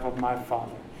commandment I have of my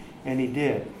Father. And He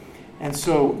did. And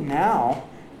so now,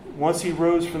 once He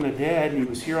rose from the dead, and He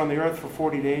was here on the earth for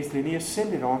 40 days, then He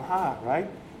ascended on high, right?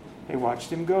 They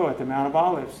watched Him go at the Mount of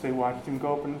Olives. They watched Him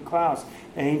go up in the clouds.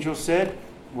 The angel said,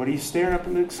 what are you staring up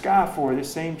in the sky for?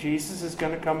 This same Jesus is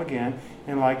going to come again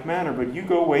in like manner. But you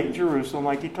go wait in Jerusalem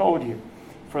like He told you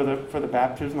for the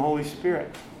baptism of the Holy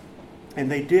Spirit. And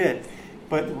they did.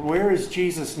 But where is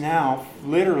Jesus now?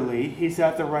 Literally, He's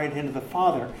at the right hand of the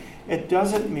Father. It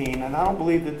doesn't mean, and I don't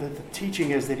believe that the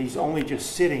teaching is that He's only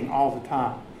just sitting all the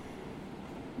time.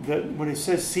 When it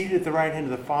says seated at the right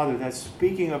hand of the Father, that's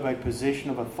speaking of a position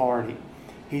of authority.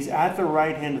 He's at the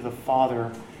right hand of the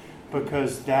Father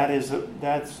because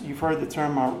that's you've heard the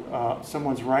term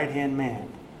someone's right-hand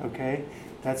man, okay?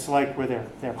 That's like where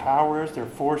their power is, their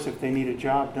force. If they need a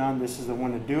job done, this is the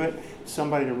one to do it.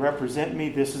 Somebody to represent me,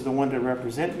 this is the one to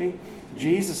represent me.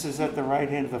 Jesus is at the right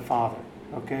hand of the Father,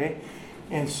 okay?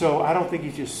 And so I don't think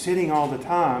He's just sitting all the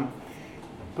time,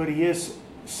 but He is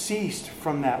ceased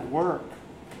from that work.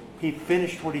 He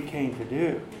finished what He came to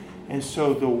do. And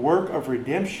so the work of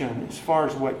redemption, as far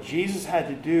as what Jesus had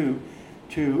to do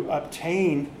to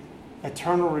obtain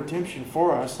eternal redemption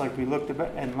for us, like we looked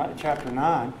at in chapter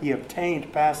 9, He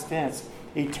obtained, past tense,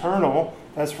 eternal,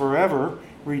 that's forever,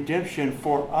 redemption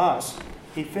for us.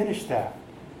 He finished that.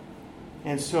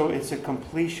 And so it's a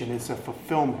completion, it's a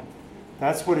fulfillment.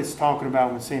 That's what it's talking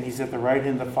about when saying He's at the right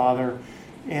hand of the Father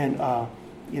and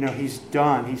He's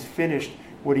done, He's finished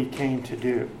what He came to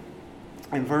do.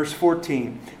 In verse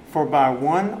 14, for by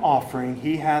one offering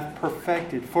He hath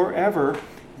perfected forever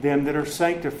them that are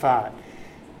sanctified.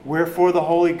 Wherefore the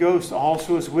Holy Ghost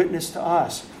also is witness to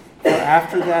us. For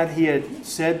after that He had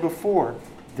said before,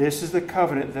 this is the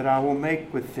covenant that I will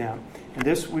make with them And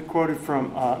this we quoted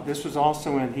from, this was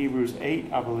also in Hebrews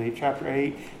 8, I believe, chapter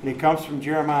 8. And it comes from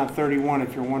Jeremiah 31,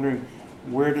 if you're wondering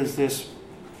where does this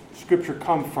scripture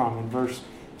come from, in verse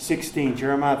 16,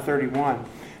 Jeremiah 31.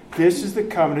 This is the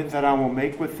covenant that I will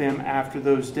make with them after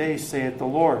those days, saith the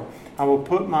Lord. I will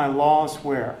put my laws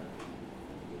where?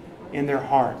 In their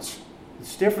hearts.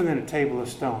 It's different than a table of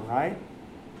stone, right?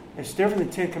 It's different than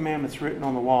 10 commandments written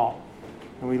on the wall.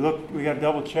 And we got to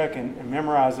double check and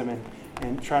memorize them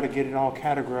and try to get it all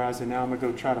categorized. And now I'm going to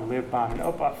go try to live by them.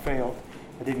 And I failed.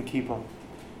 I didn't keep them.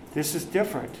 This is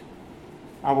different.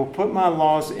 I will put my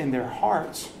laws in their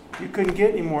hearts. You couldn't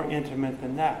get any more intimate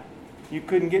than that. You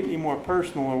couldn't get any more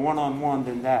personal or one-on-one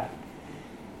than that.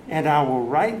 And I will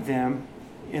write them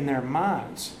in their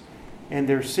minds. And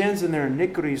their sins and their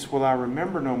iniquities will I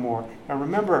remember no more. Now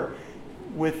remember,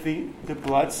 with the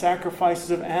blood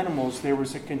sacrifices of animals, there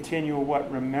was a continual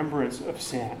remembrance of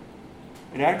sin.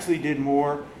 It actually did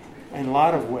more in a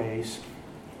lot of ways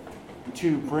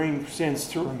to bring sins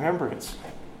to remembrance.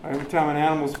 Every time an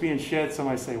animal's being shed,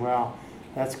 somebody say, well,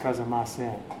 that's because of my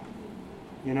sin.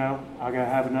 You know, I got to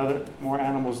have more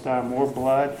animals die, more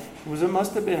blood. It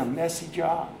must have been a messy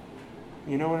job.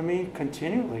 You know what I mean?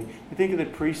 Continually. We think of the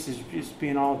priests as just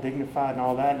being all dignified and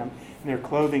all that, and their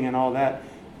clothing and all that.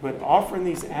 But offering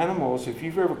these animals, if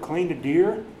you've ever cleaned a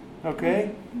deer,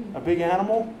 okay, a big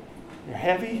animal, they're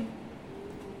heavy,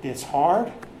 it's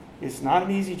hard, it's not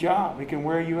an easy job. It can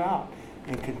wear you out.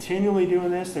 And continually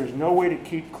doing this, there's no way to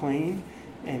keep clean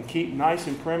and keep nice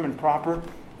and prim and proper.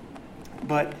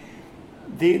 But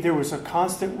there was a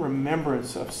constant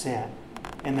remembrance of sin.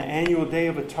 And the annual Day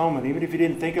of Atonement, even if you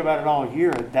didn't think about it all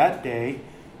year, that day,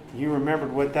 you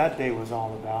remembered what that day was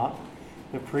all about.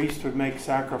 The priest would make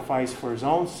sacrifice for his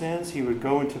own sins. He would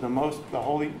go into the most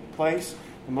holy place,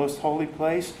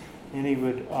 and he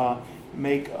would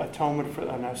make atonement for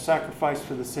a sacrifice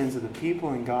for the sins of the people,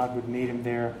 and God would meet him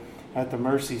there at the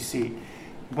mercy seat.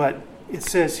 But it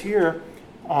says here,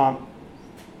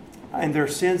 and their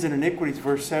sins and iniquities,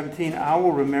 verse 17, I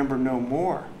will remember no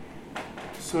more.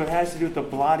 So it has to do with the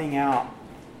blotting out.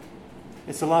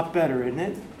 It's a lot better, isn't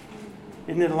it?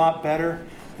 Isn't it a lot better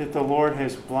that the Lord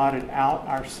has blotted out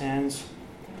our sins?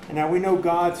 And now we know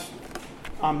God's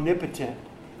omnipotent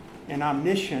and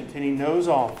omniscient, and He knows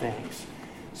all things.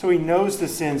 So He knows the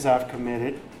sins I've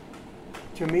committed.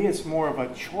 To me, it's more of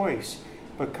a choice.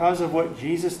 Because of what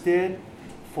Jesus did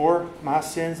for my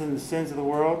sins and the sins of the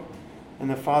world, and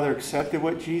the Father accepted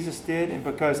what Jesus did, and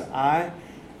because I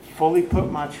fully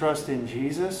put my trust in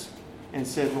Jesus and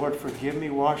said, Lord, forgive me,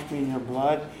 wash me in your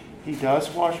blood. He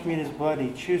does wash me in His blood, and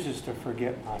He chooses to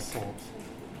forget my sins.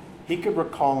 He could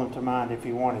recall them to mind if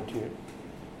He wanted to.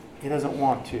 He doesn't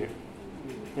want to.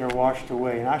 They're washed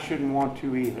away, and I shouldn't want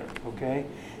to either, okay?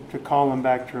 To call them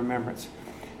back to remembrance.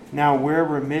 Now, where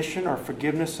remission or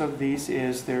forgiveness of these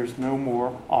is, there's no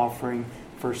more offering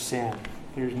for sin.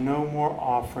 There's no more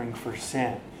offering for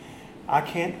sin. I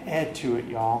can't add to it,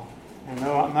 y'all. I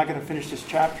know I'm not going to finish this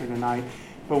chapter tonight,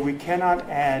 but we cannot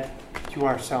add to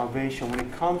our salvation when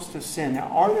it comes to sin. Now,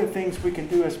 are there things we can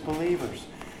do as believers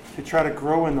to try to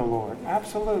grow in the Lord?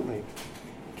 Absolutely.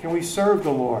 Can we serve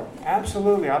the Lord?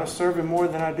 Absolutely. I ought to serve Him more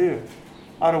than I do.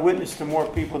 I ought to witness to more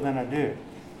people than I do.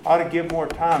 I ought to give more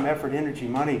time, effort, energy,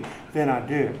 money than I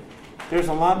do. There's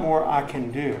a lot more I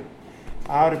can do.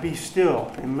 I ought to be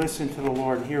still and listen to the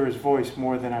Lord and hear His voice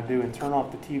more than I do and turn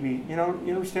off the TV.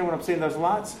 You understand what I'm saying? There's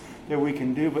lots that we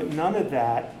can do, but none of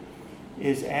that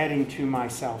is adding to my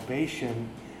salvation.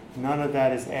 None of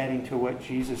that is adding to what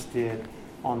Jesus did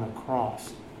on the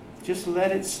cross. Just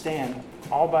let it stand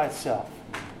all by itself.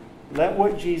 Let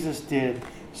what Jesus did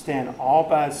stand all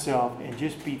by itself and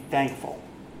just be thankful.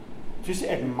 Just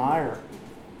admire.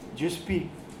 Just be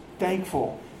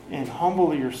thankful and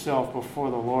humble yourself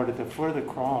before the Lord at the foot of the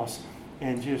cross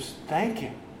and just thank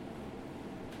Him.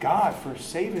 God, for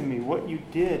saving me, what you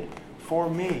did for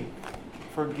me.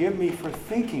 Forgive me for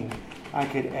thinking I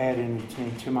could add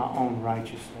anything to my own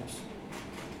righteousness.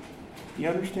 You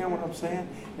understand what I'm saying?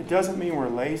 It doesn't mean we're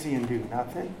lazy and do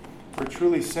nothing. If we're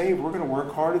truly saved, we're going to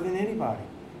work harder than anybody.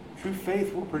 True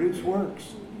faith will produce works.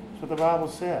 That's what the Bible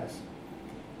says.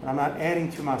 But I'm not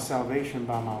adding to my salvation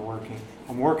by my working.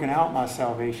 I'm working out my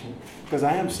salvation because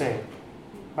I am saved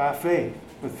by faith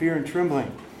with fear and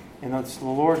trembling. And it's the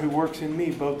Lord who works in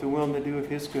me both to will and to do of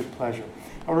His good pleasure.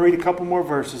 I want to read a couple more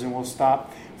verses and we'll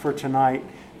stop for tonight.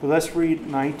 But let's read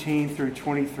 19 through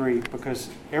 23 because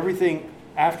everything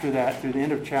after that through the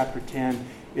end of chapter 10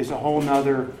 is a whole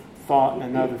nother thought and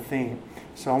another theme.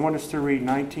 So I want us to read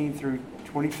 19 through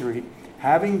 23.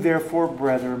 Having therefore,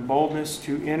 brethren, boldness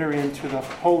to enter into the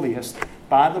holiest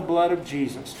by the blood of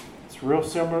Jesus. It's It's real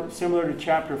similar to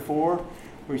chapter 4,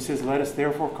 where he says, "Let us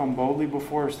therefore come boldly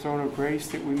before his throne of grace,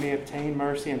 that we may obtain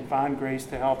mercy and find grace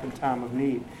to help in time of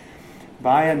need."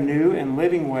 By a new and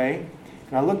living way.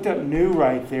 And I looked up new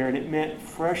right there, and it meant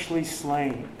freshly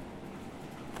slain.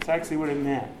 That's actually what it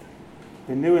meant.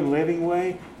 The new and living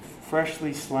way,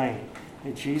 freshly slain.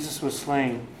 That Jesus was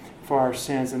slain for our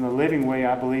sins. And the living way,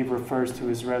 I believe, refers to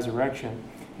his resurrection.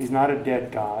 He's not a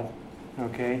dead God.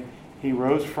 Okay? He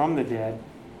rose from the dead,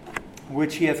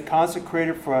 which he hath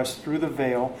consecrated for us through the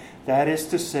veil, that is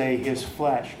to say, his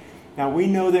flesh. Now we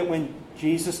know that when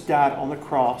Jesus died on the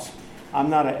cross, I'm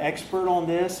not an expert on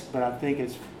this, but I think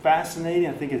it's fascinating.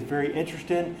 I think it's very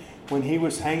interesting. When he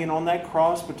was hanging on that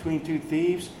cross between two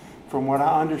thieves, from what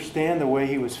I understand, the way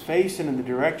he was facing and the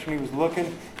direction he was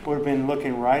looking would have been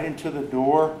looking right into the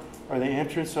door or the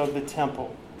entrance of the temple.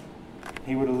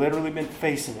 He would have literally been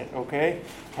facing it, okay?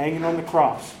 Hanging on the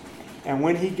cross. And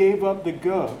when he gave up the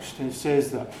ghost, and it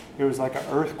says there was like an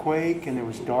earthquake, and there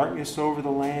was darkness over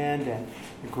the land, and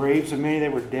the graves of many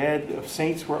that were dead, of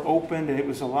saints were opened, and it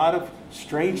was a lot of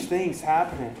strange things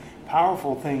happening,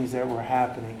 powerful things that were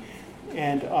happening.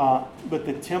 And but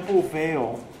the temple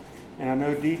veil, and I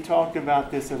know Dee talked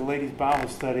about this at a ladies' Bible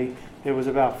study, that was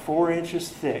about 4 inches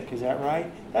thick. Is that right?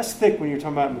 That's thick when you're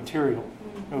talking about material,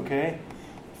 okay?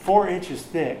 4 inches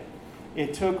thick.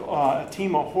 It took a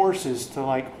team of horses to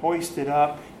hoist it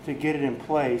up, to get it in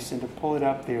place and to pull it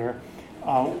up there.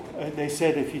 They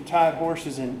said if you tied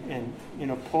horses and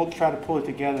try to pull it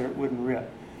together, it wouldn't rip.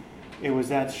 It was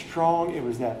that strong. It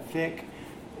was that thick.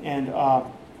 And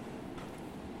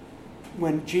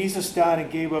when Jesus died and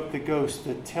gave up the ghost,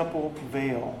 the temple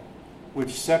veil,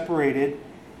 which separated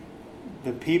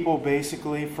the people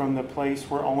basically from the place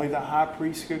where only the high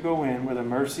priest could go in, where the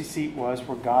mercy seat was,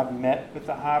 where God met with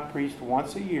the high priest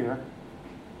once a year,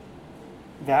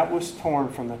 that was torn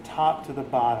from the top to the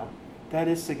bottom. That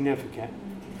is significant.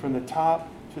 From the top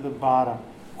to the bottom.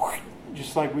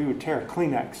 Just like we would tear a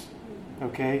Kleenex.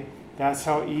 Okay? That's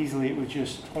how easily it was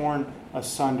just torn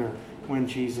asunder when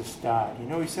Jesus died.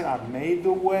 He said, "I've made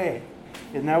the way."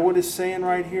 Isn't that what it's saying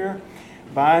right here?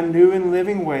 By a new and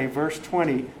living way, verse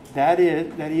 20. That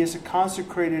he is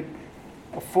consecrated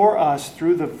for us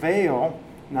through the veil,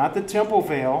 not the temple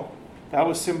veil. That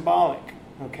was symbolic,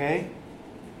 okay?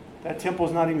 That temple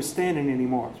is not even standing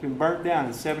anymore. It's been burnt down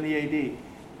in 70 AD,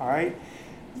 all right?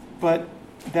 But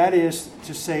that is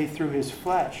to say through his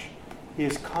flesh. He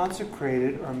is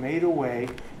consecrated or made a way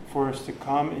for us to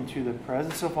come into the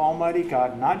presence of Almighty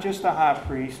God, not just the high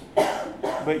priest,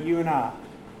 but you and I.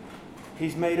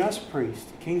 He's made us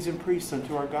priests, kings and priests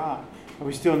unto our God. But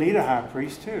we still need a high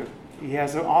priest too. He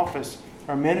has an office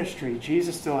or ministry.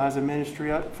 Jesus still has a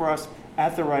ministry for us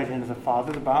at the right hand of the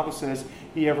Father. The Bible says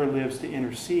he ever lives to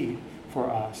intercede for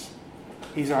us.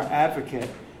 He's our advocate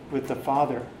with the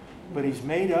Father. But he's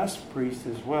made us priests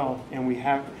as well. And we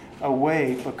have a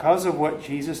way, because of what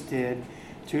Jesus did,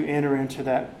 to enter into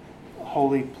that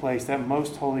holy place, that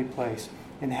most holy place.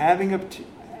 And having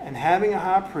a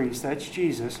high priest, that's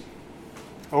Jesus,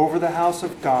 over the house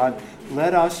of God,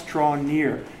 let us draw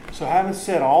near. So having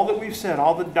said all that we've said,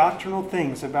 all the doctrinal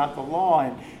things about the law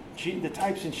and the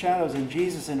types and shadows in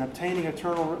Jesus and obtaining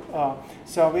eternal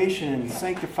salvation and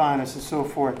sanctifying us and so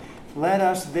forth, let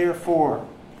us therefore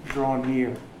draw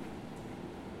near.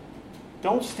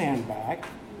 Don't stand back.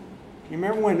 You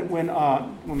remember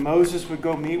when Moses would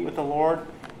go meet with the Lord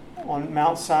on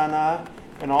Mount Sinai,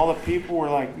 and all the people were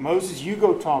like, "Moses, you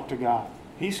go talk to God.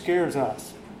 He scares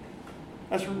us."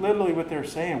 That's literally what they're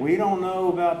saying. We don't know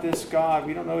about this God.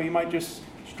 We don't know. He might just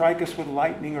strike us with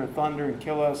lightning or thunder and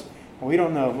kill us. We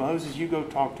don't know. Moses, you go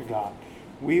talk to God.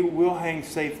 We will hang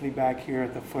safely back here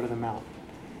at the foot of the mountain.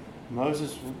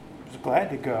 Moses was glad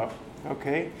to go,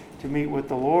 okay, to meet with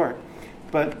the Lord.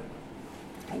 But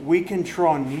we can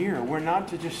draw near. We're not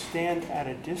to just stand at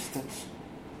a distance.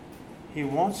 He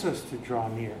wants us to draw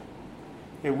near.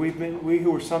 That we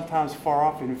who are sometimes far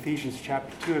off in Ephesians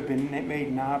chapter 2 have been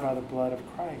made nigh by the blood of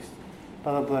Christ,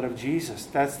 by the blood of Jesus.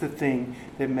 That's the thing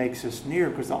that makes us near,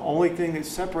 because the only thing that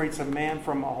separates a man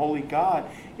from a holy God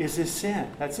is his sin.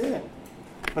 That's it.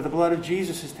 But the blood of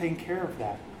Jesus has taken care of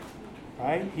that.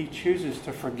 Right? He chooses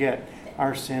to forget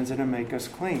our sins and to make us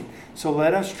clean. So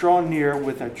let us draw near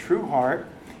with a true heart.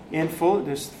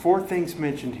 There's 4 things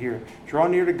mentioned here. Draw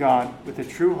near to God with a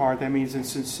true heart. That means in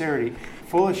sincerity.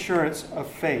 Full assurance of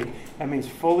faith. That means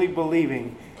fully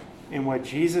believing in what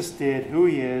Jesus did, who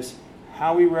he is,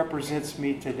 how he represents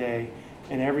me today,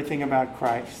 and everything about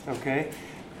Christ. Okay?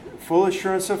 Full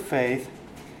assurance of faith.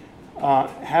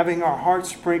 having our hearts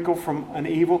sprinkled from an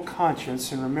evil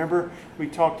conscience. And remember, we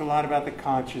talked a lot about the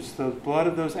conscience. The blood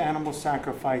of those animal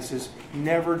sacrifices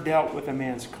never dealt with a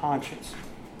man's conscience.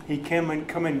 He come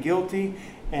in guilty,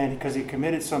 and because he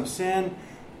committed some sin,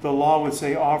 the law would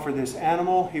say, offer this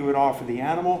animal. He would offer the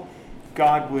animal.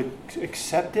 God would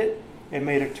accept it. It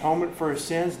made atonement for his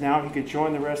sins. Now he could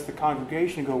join the rest of the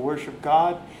congregation and go worship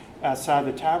God outside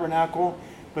the tabernacle.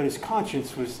 But his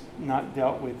conscience was not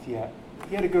dealt with yet.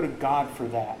 He had to go to God for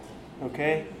that.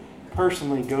 Okay?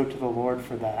 Personally go to the Lord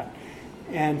for that.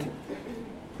 And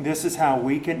this is how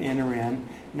we can enter in.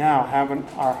 Now, having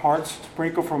our hearts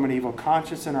sprinkled from an evil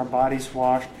conscience and our bodies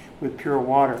washed with pure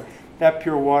water. That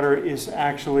pure water is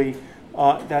actually,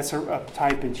 that's a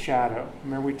type and shadow.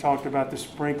 Remember we talked about the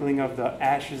sprinkling of the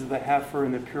ashes of the heifer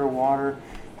in the pure water.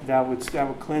 That would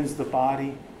cleanse the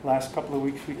body. Last couple of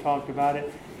weeks we talked about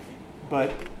it.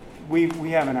 But we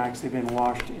haven't actually been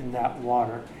washed in that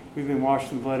water. We've been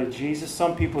washed in the blood of Jesus.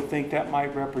 Some people think that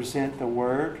might represent the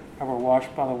Word, how we're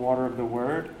washed by the water of the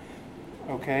Word.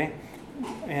 Okay?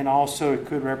 And also it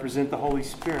could represent the Holy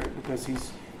Spirit, because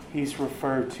he's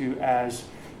referred to as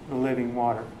the living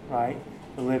water, right?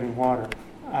 The living water.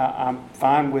 I'm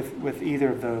fine with either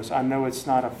of those. I know it's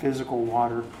not a physical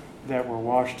water that we're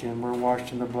washed in. We're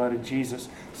washed in the blood of Jesus.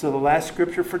 So the last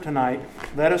scripture for tonight,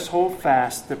 let us hold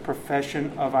fast the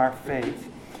profession of our faith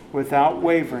without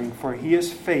wavering, for he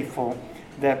is faithful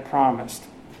that promised.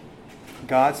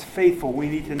 God's faithful. We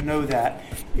need to know that.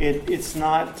 It's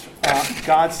not,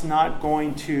 God's not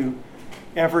going to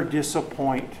ever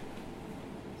disappoint.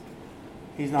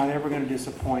 He's not ever going to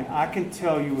disappoint. I can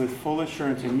tell you with full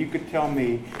assurance, and you could tell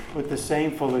me with the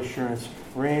same full assurance,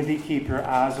 Randy, keep your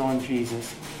eyes on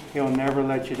Jesus. He'll never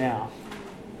let you down.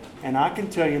 And I can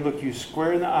tell you, look you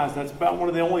square in the eyes. That's about one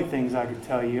of the only things I can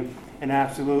tell you and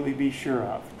absolutely be sure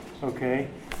of. Okay?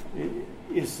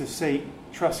 Is to say,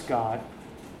 trust God.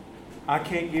 I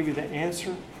can't give you the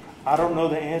answer. I don't know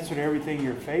the answer to everything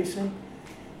you're facing.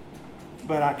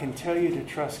 But I can tell you to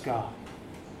trust God.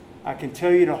 I can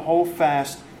tell you to hold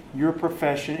fast your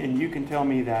profession, and you can tell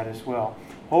me that as well.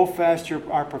 Hold fast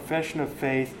our profession of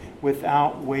faith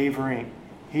without wavering.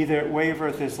 He that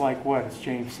wavereth is like what, as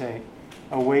James say?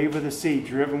 A wave of the sea,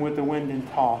 driven with the wind and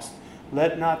tossed.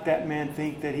 Let not that man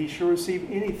think that he shall receive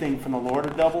anything from the Lord. A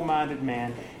double-minded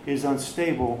man is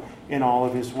unstable in all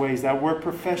of his ways. That word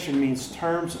profession means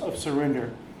terms of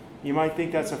surrender. You might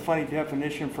think that's a funny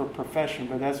definition for profession,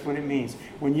 but that's what it means.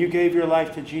 When you gave your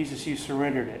life to Jesus, you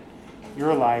surrendered it,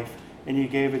 your life, and you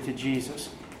gave it to Jesus.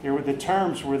 The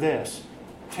terms were this: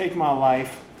 take my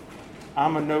life.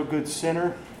 I'm a no good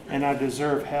sinner, and I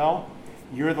deserve hell.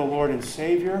 You're the Lord and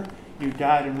Savior. You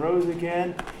died and rose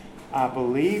again. I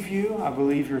believe you. I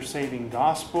believe your saving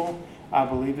gospel. I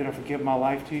believe that if I give my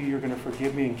life to you, you're going to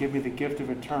forgive me and give me the gift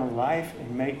of eternal life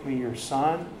and make me your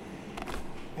son.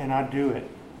 And I do it.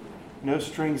 No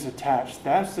strings attached.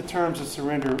 That's the terms of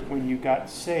surrender when you got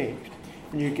saved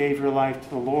and you gave your life to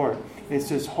the Lord. It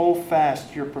says, hold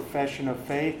fast your profession of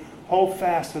faith. Hold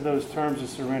fast to those terms of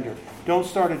surrender. Don't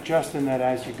start adjusting that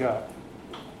as you go.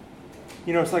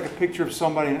 You know, it's like a picture of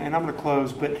somebody, and I'm going to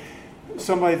close, but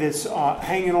somebody that's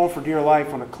hanging on for dear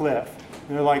life on a cliff.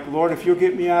 And they're like, Lord, if you'll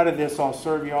get me out of this, I'll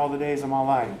serve you all the days of my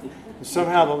life. And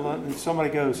somehow somebody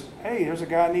goes, hey, there's a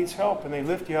guy who needs help. And they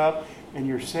lift you up, and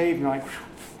you're saved. And you're like, whew.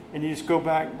 And you just go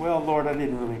back, well, Lord, I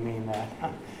didn't really mean that.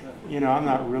 You know, I'm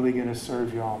not really going to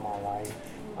serve you all my life.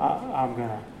 I'm going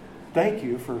to thank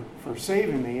you for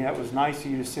saving me. That was nice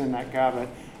of you to send that guy, but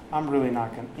I'm really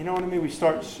not going to. You know what I mean? We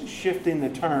start shifting the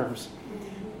terms.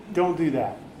 Don't do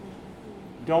that.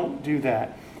 Don't do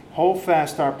that. Hold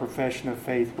fast our profession of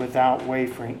faith without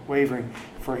wavering,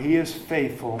 for he is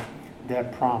faithful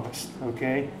that promised.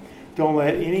 Okay? Don't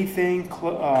let anything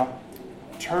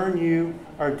turn you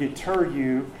or deter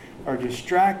you or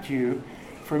distract you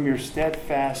from your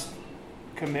steadfast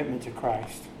commitment to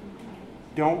Christ.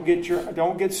 Don't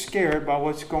get scared by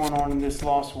what's going on in this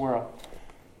lost world.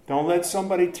 Don't let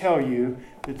somebody tell you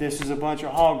that this is a bunch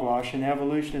of hogwash and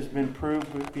evolution has been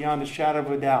proved beyond a shadow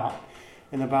of a doubt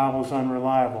and the Bible's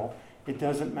unreliable. It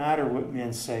doesn't matter what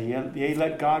men say. Yea,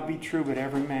 let God be true, but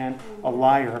every man a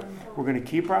liar. We're going to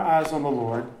keep our eyes on the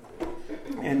Lord,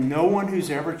 and no one who's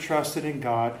ever trusted in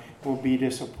God will be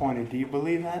disappointed. Do you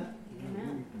believe that?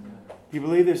 Amen. Do you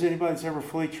believe there's anybody that's ever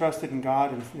fully trusted in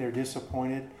God and they're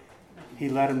disappointed? He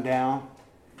let them down.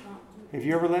 Have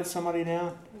you ever let somebody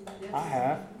down? I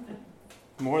have.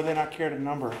 More than I care to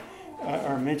number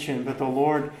or mention, but the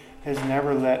Lord has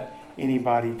never let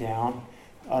anybody down.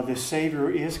 The Savior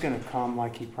is going to come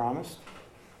like He promised.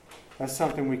 That's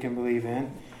something we can believe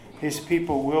in. His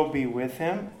people will be with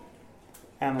Him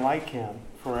and like Him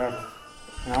forever.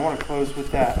 And I want to close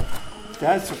with that.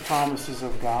 That's the promises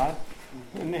of God.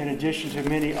 In addition to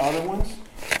many other ones,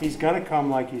 He's going to come,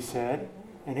 like He said,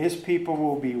 and His people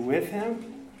will be with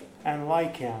Him and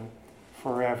like Him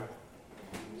forever.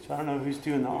 So I don't know who's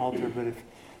doing the altar, but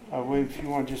if you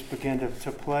want to just begin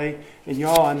to play. And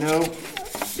y'all, I know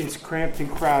it's cramped and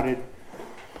crowded,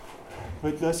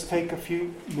 but let's take a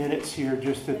few minutes here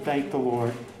just to thank the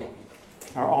Lord.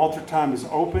 Our altar time is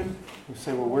open. You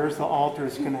say, well, where's the altar?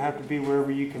 It's going to have to be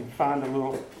wherever you can find a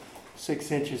little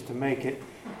 6 inches to make it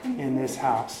in this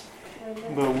house.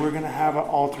 But we're going to have an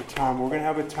altar time. We're going to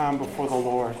have a time before the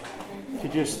Lord to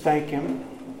just thank Him.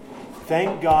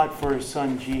 Thank God for His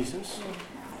Son, Jesus.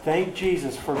 Thank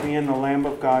Jesus for being the Lamb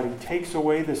of God. He takes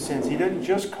away the sins. He doesn't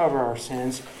just cover our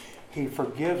sins. He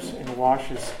forgives and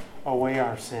washes away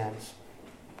our sins.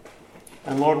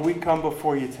 And Lord, we come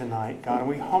before You tonight, God, and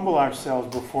we humble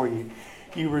ourselves before You.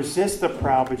 You resist the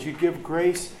proud, but You give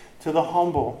grace to the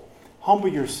humble. Humble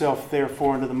yourself,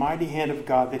 therefore, under the mighty hand of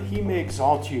God, that He may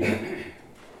exalt you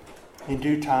in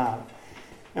due time.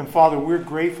 And Father, we're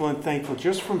grateful and thankful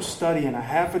just from studying a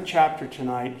half a chapter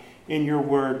tonight in Your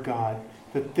Word, God.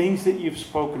 The things that You've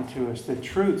spoken to us, the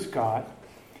truths, God,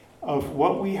 of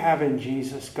what we have in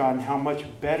Jesus, God, and how much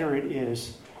better it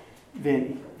is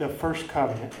than the first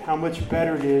covenant, how much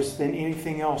better it is than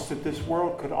anything else that this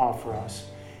world could offer us.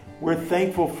 We're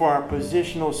thankful for our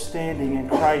positional standing in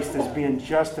Christ as being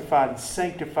justified and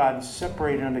sanctified and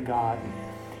separated unto God.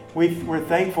 We're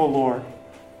thankful, Lord,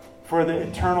 for the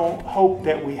eternal hope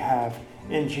that we have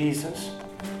in Jesus.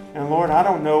 And Lord, I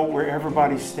don't know where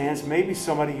everybody stands. Maybe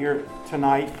somebody here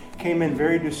tonight came in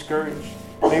very discouraged.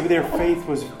 Maybe their faith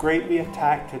was greatly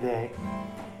attacked today.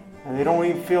 And they don't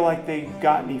even feel like they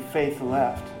got any faith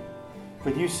left.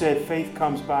 But You said faith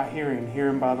comes by hearing,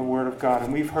 hearing by the Word of God.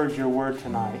 And we've heard Your Word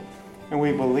tonight. And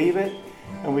we believe it,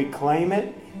 and we claim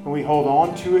it, and we hold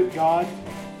on to it, God.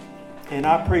 And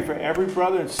I pray for every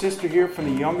brother and sister here,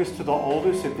 from the youngest to the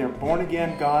oldest, if they're born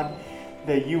again, God,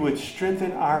 that You would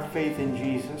strengthen our faith in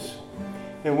Jesus.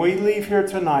 And we leave here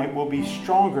tonight, we'll be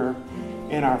stronger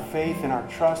in our faith and our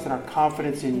trust and our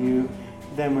confidence in You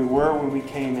than we were when we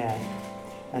came in.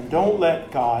 And don't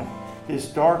let, God, this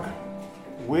dark,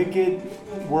 wicked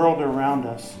world around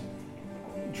us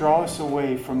draw us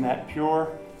away from that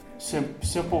pure,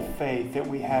 simple faith that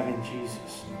we have in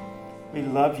Jesus. We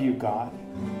love You, God.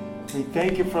 We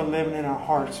thank You for living in our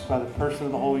hearts by the person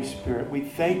of the Holy Spirit. We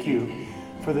thank You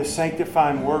for the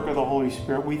sanctifying work of the Holy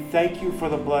Spirit. We thank You for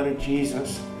the blood of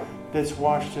Jesus that's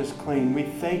washed us clean. We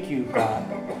thank You, God,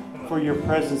 for Your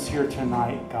presence here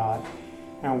tonight, God.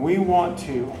 And we want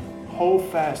to hold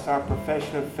fast our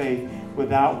profession of faith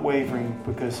without wavering,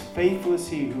 because faithful is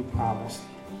He who promised.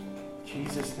 In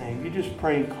Jesus' name, you just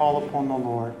pray and call upon the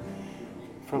Lord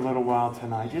for a little while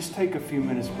tonight. Just take a few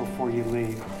minutes before you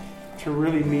leave to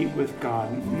really meet with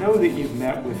God. Know that you've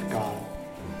met with God.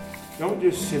 Don't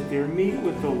just sit there. Meet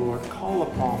with the Lord. Call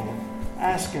upon Him.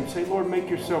 Ask Him. Say, Lord, make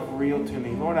Yourself real to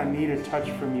me. Lord, I need a touch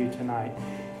from You tonight.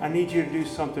 I need You to do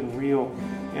something real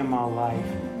in my life.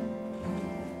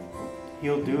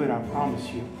 He'll do it, I promise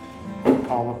you.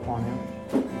 Call upon Him.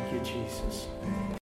 Thank You, Jesus.